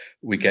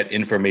 We get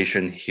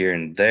information here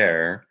and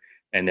there,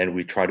 and then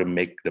we try to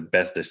make the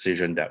best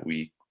decision that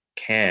we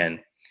can,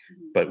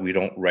 Mhm. but we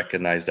don't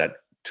recognize that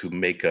to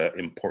make an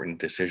important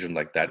decision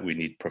like that, we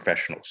need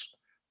professionals,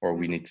 or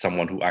we Mhm. need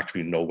someone who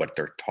actually know what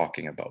they're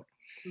talking about.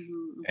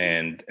 Mhm.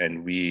 Mhm.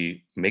 And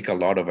we make a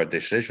lot of our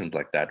decisions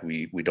like that.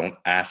 We don't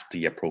ask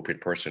the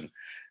appropriate person.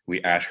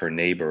 We ask her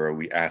neighbor, or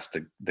we ask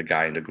the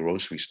guy in the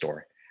grocery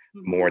store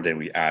Mhm. more than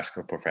we ask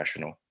a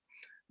professional.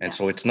 And Yeah.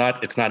 so it's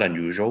not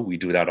unusual. We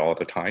do that all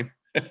the time.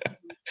 Mhm.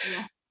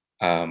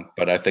 Yeah.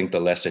 But I think the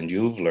lesson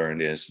you've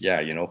learned is,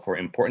 yeah, for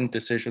important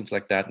decisions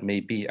like that,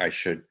 maybe I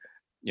should,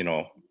 you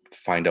know,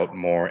 find out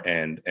more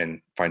and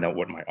find out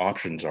what my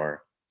options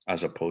are,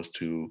 as opposed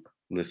to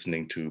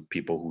listening to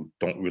people who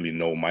don't really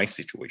know my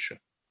situation.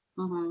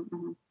 Mhm.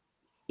 Mhm.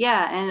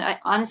 Yeah, and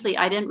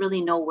I didn't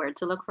really know where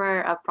to look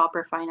for a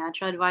proper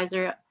financial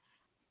advisor.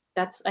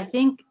 That's I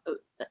think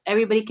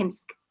everybody can,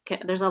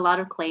 there's a lot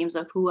of claims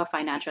of who a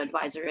financial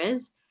advisor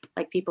is,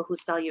 like people who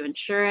sell you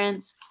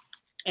insurance.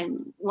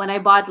 And when I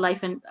bought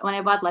life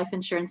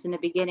insurance in the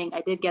beginning,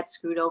 I did get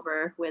screwed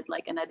over with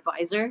like an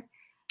advisor.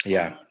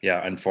 Yeah, And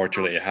yeah.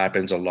 Unfortunately, it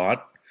happens a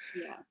lot.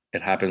 yeah.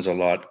 It happens a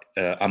lot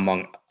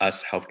among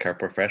us healthcare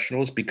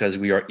professionals because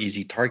we are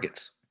easy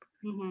targets.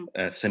 Hmm.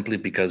 Simply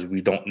because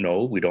we don't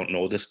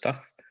know this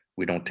stuff.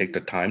 We don't take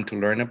the time to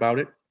learn about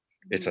it.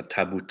 It's a Hmm.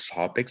 taboo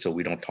topic, so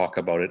we don't talk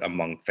about it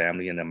among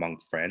family and among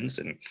friends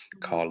and Hmm.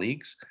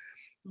 colleagues.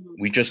 Hmm.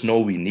 We just know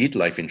we need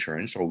life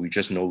insurance, or we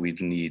just know we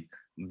need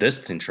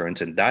this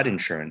insurance and that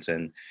insurance,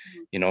 and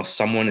Hmm.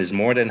 someone is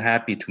more than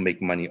happy to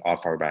make money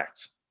off our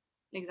backs.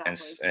 and Exactly.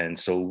 s- and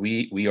so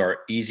we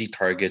are easy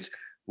targets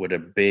with a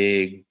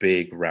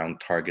big round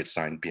target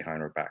sign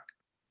behind our back.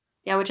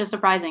 Yeah, which is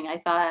surprising. I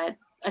thought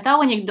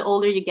when the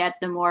older you get,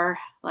 the more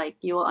like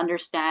you will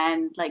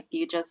understand, like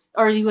you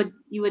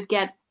would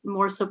get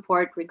more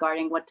support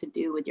regarding what to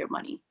do with your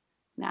money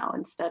now,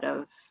 instead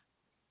of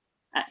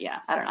yeah,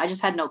 I don't know. I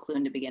just had no clue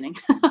in the beginning.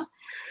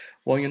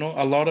 Well,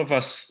 a lot of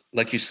us,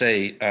 like you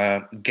say,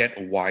 get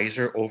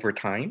wiser over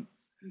time.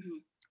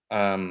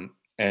 Hmm.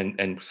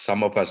 And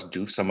some of us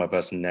do, some of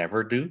us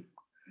never do.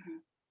 Hmm.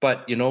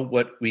 But you know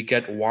what? We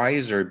get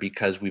wiser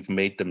because we've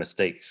made the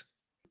mistakes.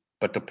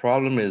 But the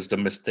problem is the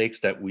mistakes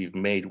that we've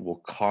made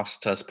will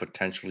cost us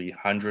potentially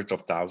hundreds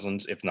of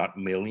thousands, if not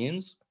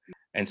millions.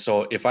 And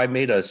so if I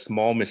made a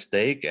small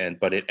mistake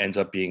but it ends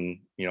up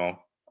being,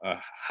 a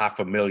half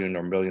a million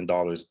or $1 million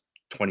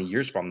 20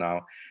 years from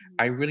now,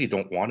 I really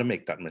don't want to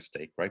make that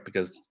mistake, right?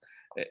 Because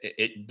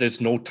there's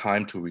no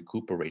time to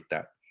recuperate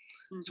that.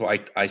 So Hmm.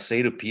 I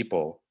say to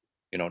people,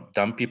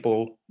 dumb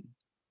people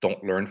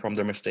don't learn from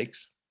their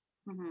mistakes.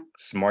 Hmm.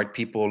 Smart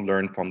people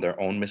learn from their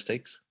own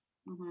mistakes.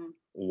 Hmm.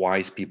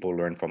 Wise people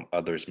learn from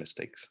others'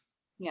 mistakes,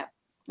 Yeah.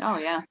 Oh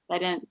yeah. I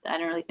didn't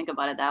really think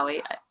about it that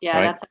way. Yeah,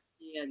 right? that's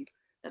actually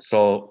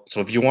So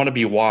if you want to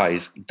be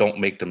wise, don't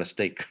make the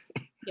mistake.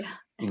 Yeah.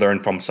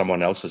 Learn from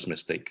someone else's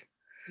mistake,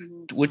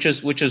 Mhm. which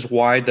is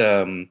why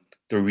the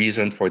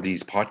reason for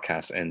these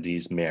podcasts and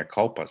these mea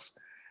culpas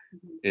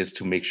Mhm. is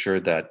to make sure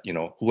that,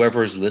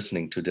 whoever is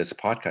listening to this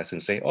podcast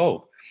and say,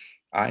 oh,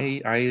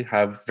 I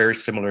have very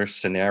similar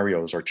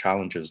scenarios or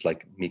challenges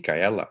like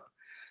Micaela.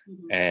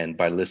 Mhm. And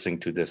by listening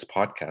to this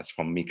podcast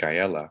from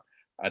Micaela,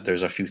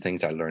 there's a few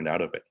things I learned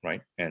out of it,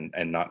 right?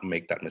 And not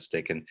make that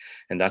mistake. And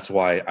that's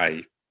why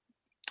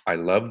I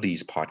love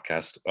these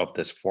podcasts of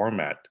this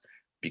format,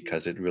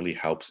 because it really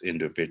helps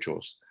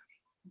individuals.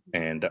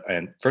 And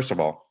first of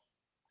all,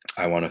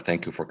 I want to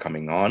thank you for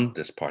coming on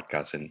this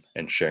podcast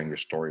and sharing your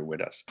story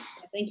with us.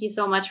 Thank you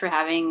so much for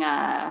having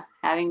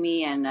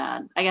me, and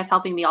I guess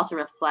helping me also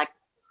reflect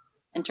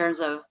in terms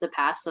of the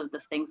past of the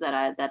things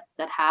that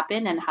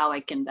happened and how I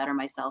can better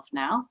myself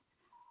now.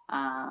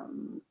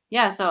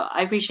 So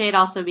I appreciate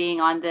also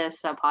being on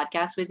this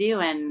podcast with you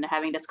and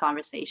having this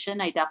conversation.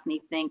 I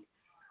definitely think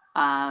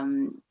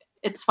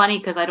it's funny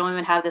because I don't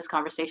even have this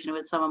conversation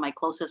with some of my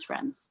closest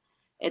friends.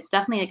 It's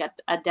definitely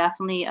like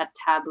definitely a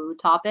taboo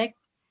topic,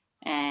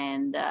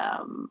 and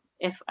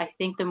if I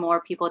think the more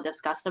people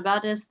discuss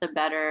about this, the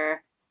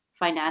better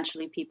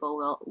financially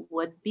people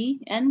would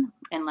be in,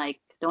 and like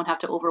don't have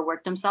to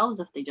overwork themselves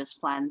if they just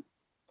plan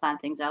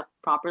things out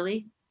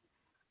properly.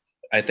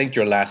 I think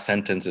your last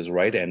sentence is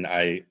right, and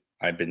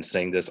I've been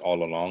saying this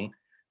all along.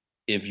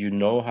 If you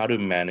know how to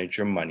manage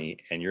your money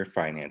and your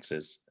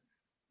finances,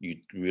 you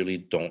really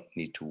don't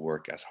need to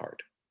work as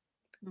hard.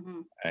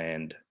 Mm-hmm.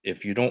 And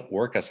if you don't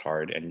work as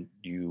hard and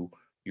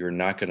you're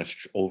not going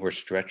to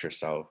overstretch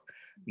yourself,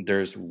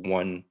 there's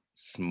one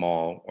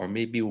small or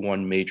maybe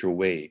one major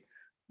way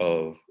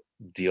of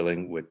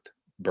dealing with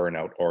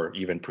burnout or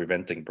even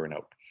preventing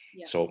burnout.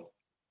 Yes. So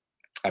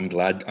I'm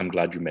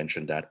glad you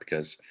mentioned that,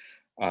 because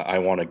I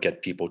want to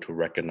get people to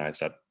recognize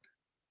that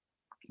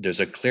there's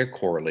a clear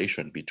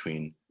correlation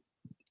between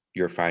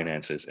your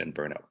finances and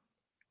burnout.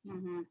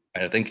 Mm-hmm.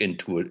 And I think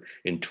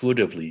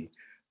intuitively,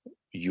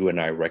 you and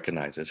I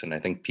recognize this, and I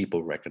think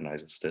people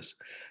recognize this,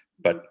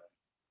 but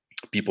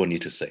people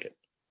need to say it.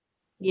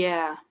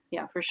 Yeah,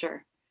 for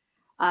sure.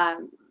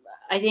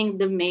 I think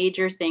the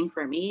major thing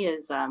for me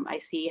is I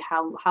see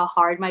how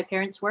hard my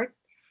parents worked,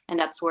 and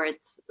that's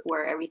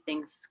where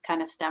everything's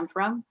kind of stemmed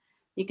from.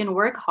 You can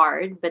work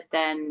hard, but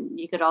then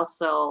you could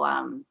also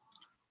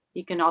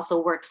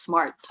work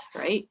smart,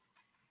 right?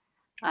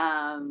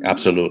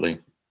 Absolutely.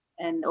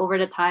 And over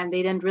the time,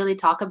 they didn't really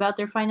talk about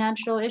their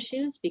financial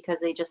issues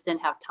because they just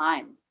didn't have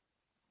time.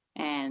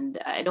 And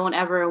I don't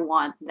ever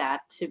want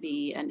that to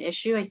be an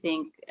issue. I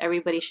think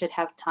everybody should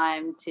have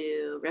time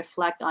to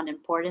reflect on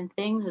important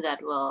things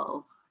that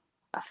will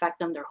affect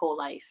them their whole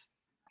life.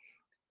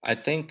 I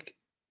think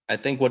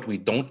what we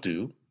don't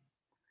do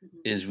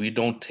is we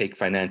don't take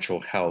financial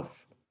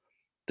health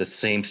the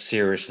same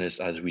seriousness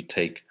as we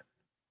take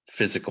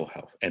physical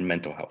health and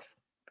mental health,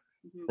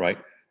 right?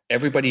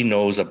 Everybody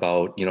knows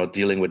about,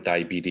 dealing with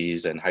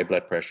diabetes and high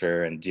blood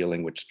pressure and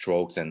dealing with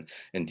strokes and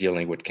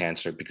dealing with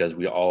cancer, because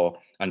we all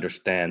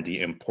understand the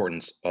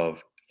importance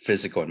of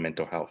physical and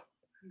mental health.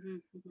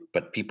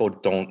 But people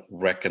don't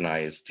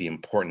recognize the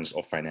importance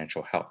of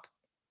financial health.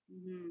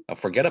 Now,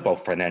 forget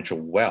about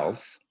financial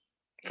wealth,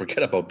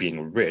 forget about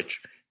being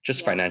rich,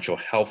 just financial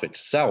health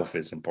itself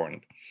is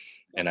important.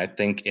 And I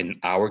think in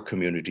our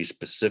community,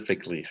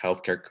 specifically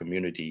healthcare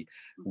community,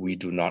 we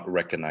do not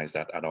recognize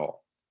that at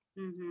all.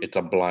 It's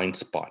a blind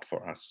spot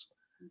for us.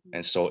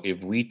 And so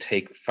if we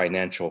take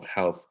financial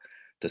health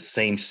the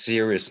same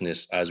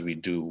seriousness as we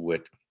do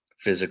with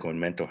physical and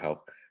mental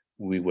health,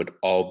 we would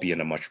all be in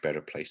a much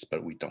better place,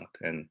 but we don't.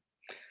 And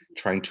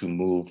trying to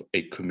move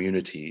a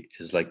community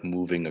is like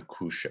moving a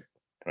cruise ship,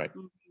 right?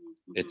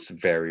 It's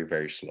very,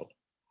 very slow.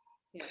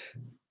 Yeah.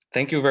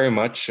 Thank you very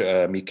much,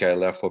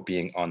 Micaela, for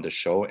being on the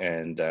show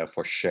and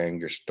for sharing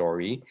your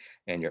story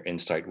and your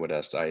insight with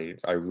us.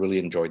 I really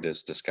enjoyed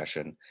this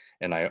discussion,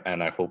 and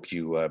I hope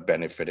you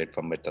benefited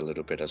from it a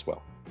little bit as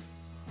well.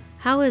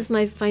 How is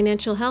My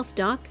Financial Health,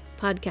 Doc?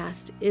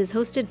 Podcast is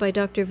hosted by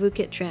Dr.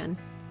 Vukit Tran.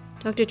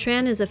 Dr.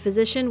 Tran is a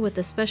physician with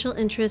a special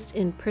interest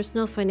in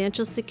personal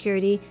financial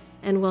security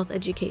and wealth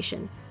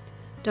education.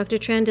 Dr.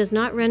 Tran does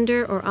not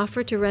render or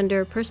offer to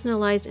render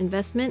personalized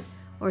investment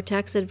or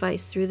tax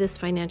advice through this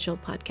financial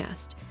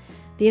podcast.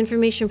 The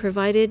information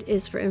provided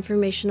is for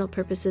informational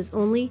purposes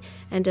only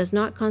and does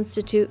not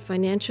constitute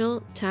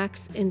financial,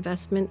 tax,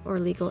 investment, or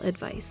legal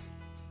advice.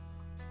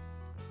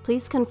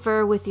 Please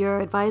confer with your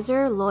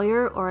advisor,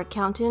 lawyer, or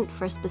accountant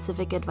for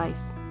specific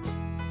advice.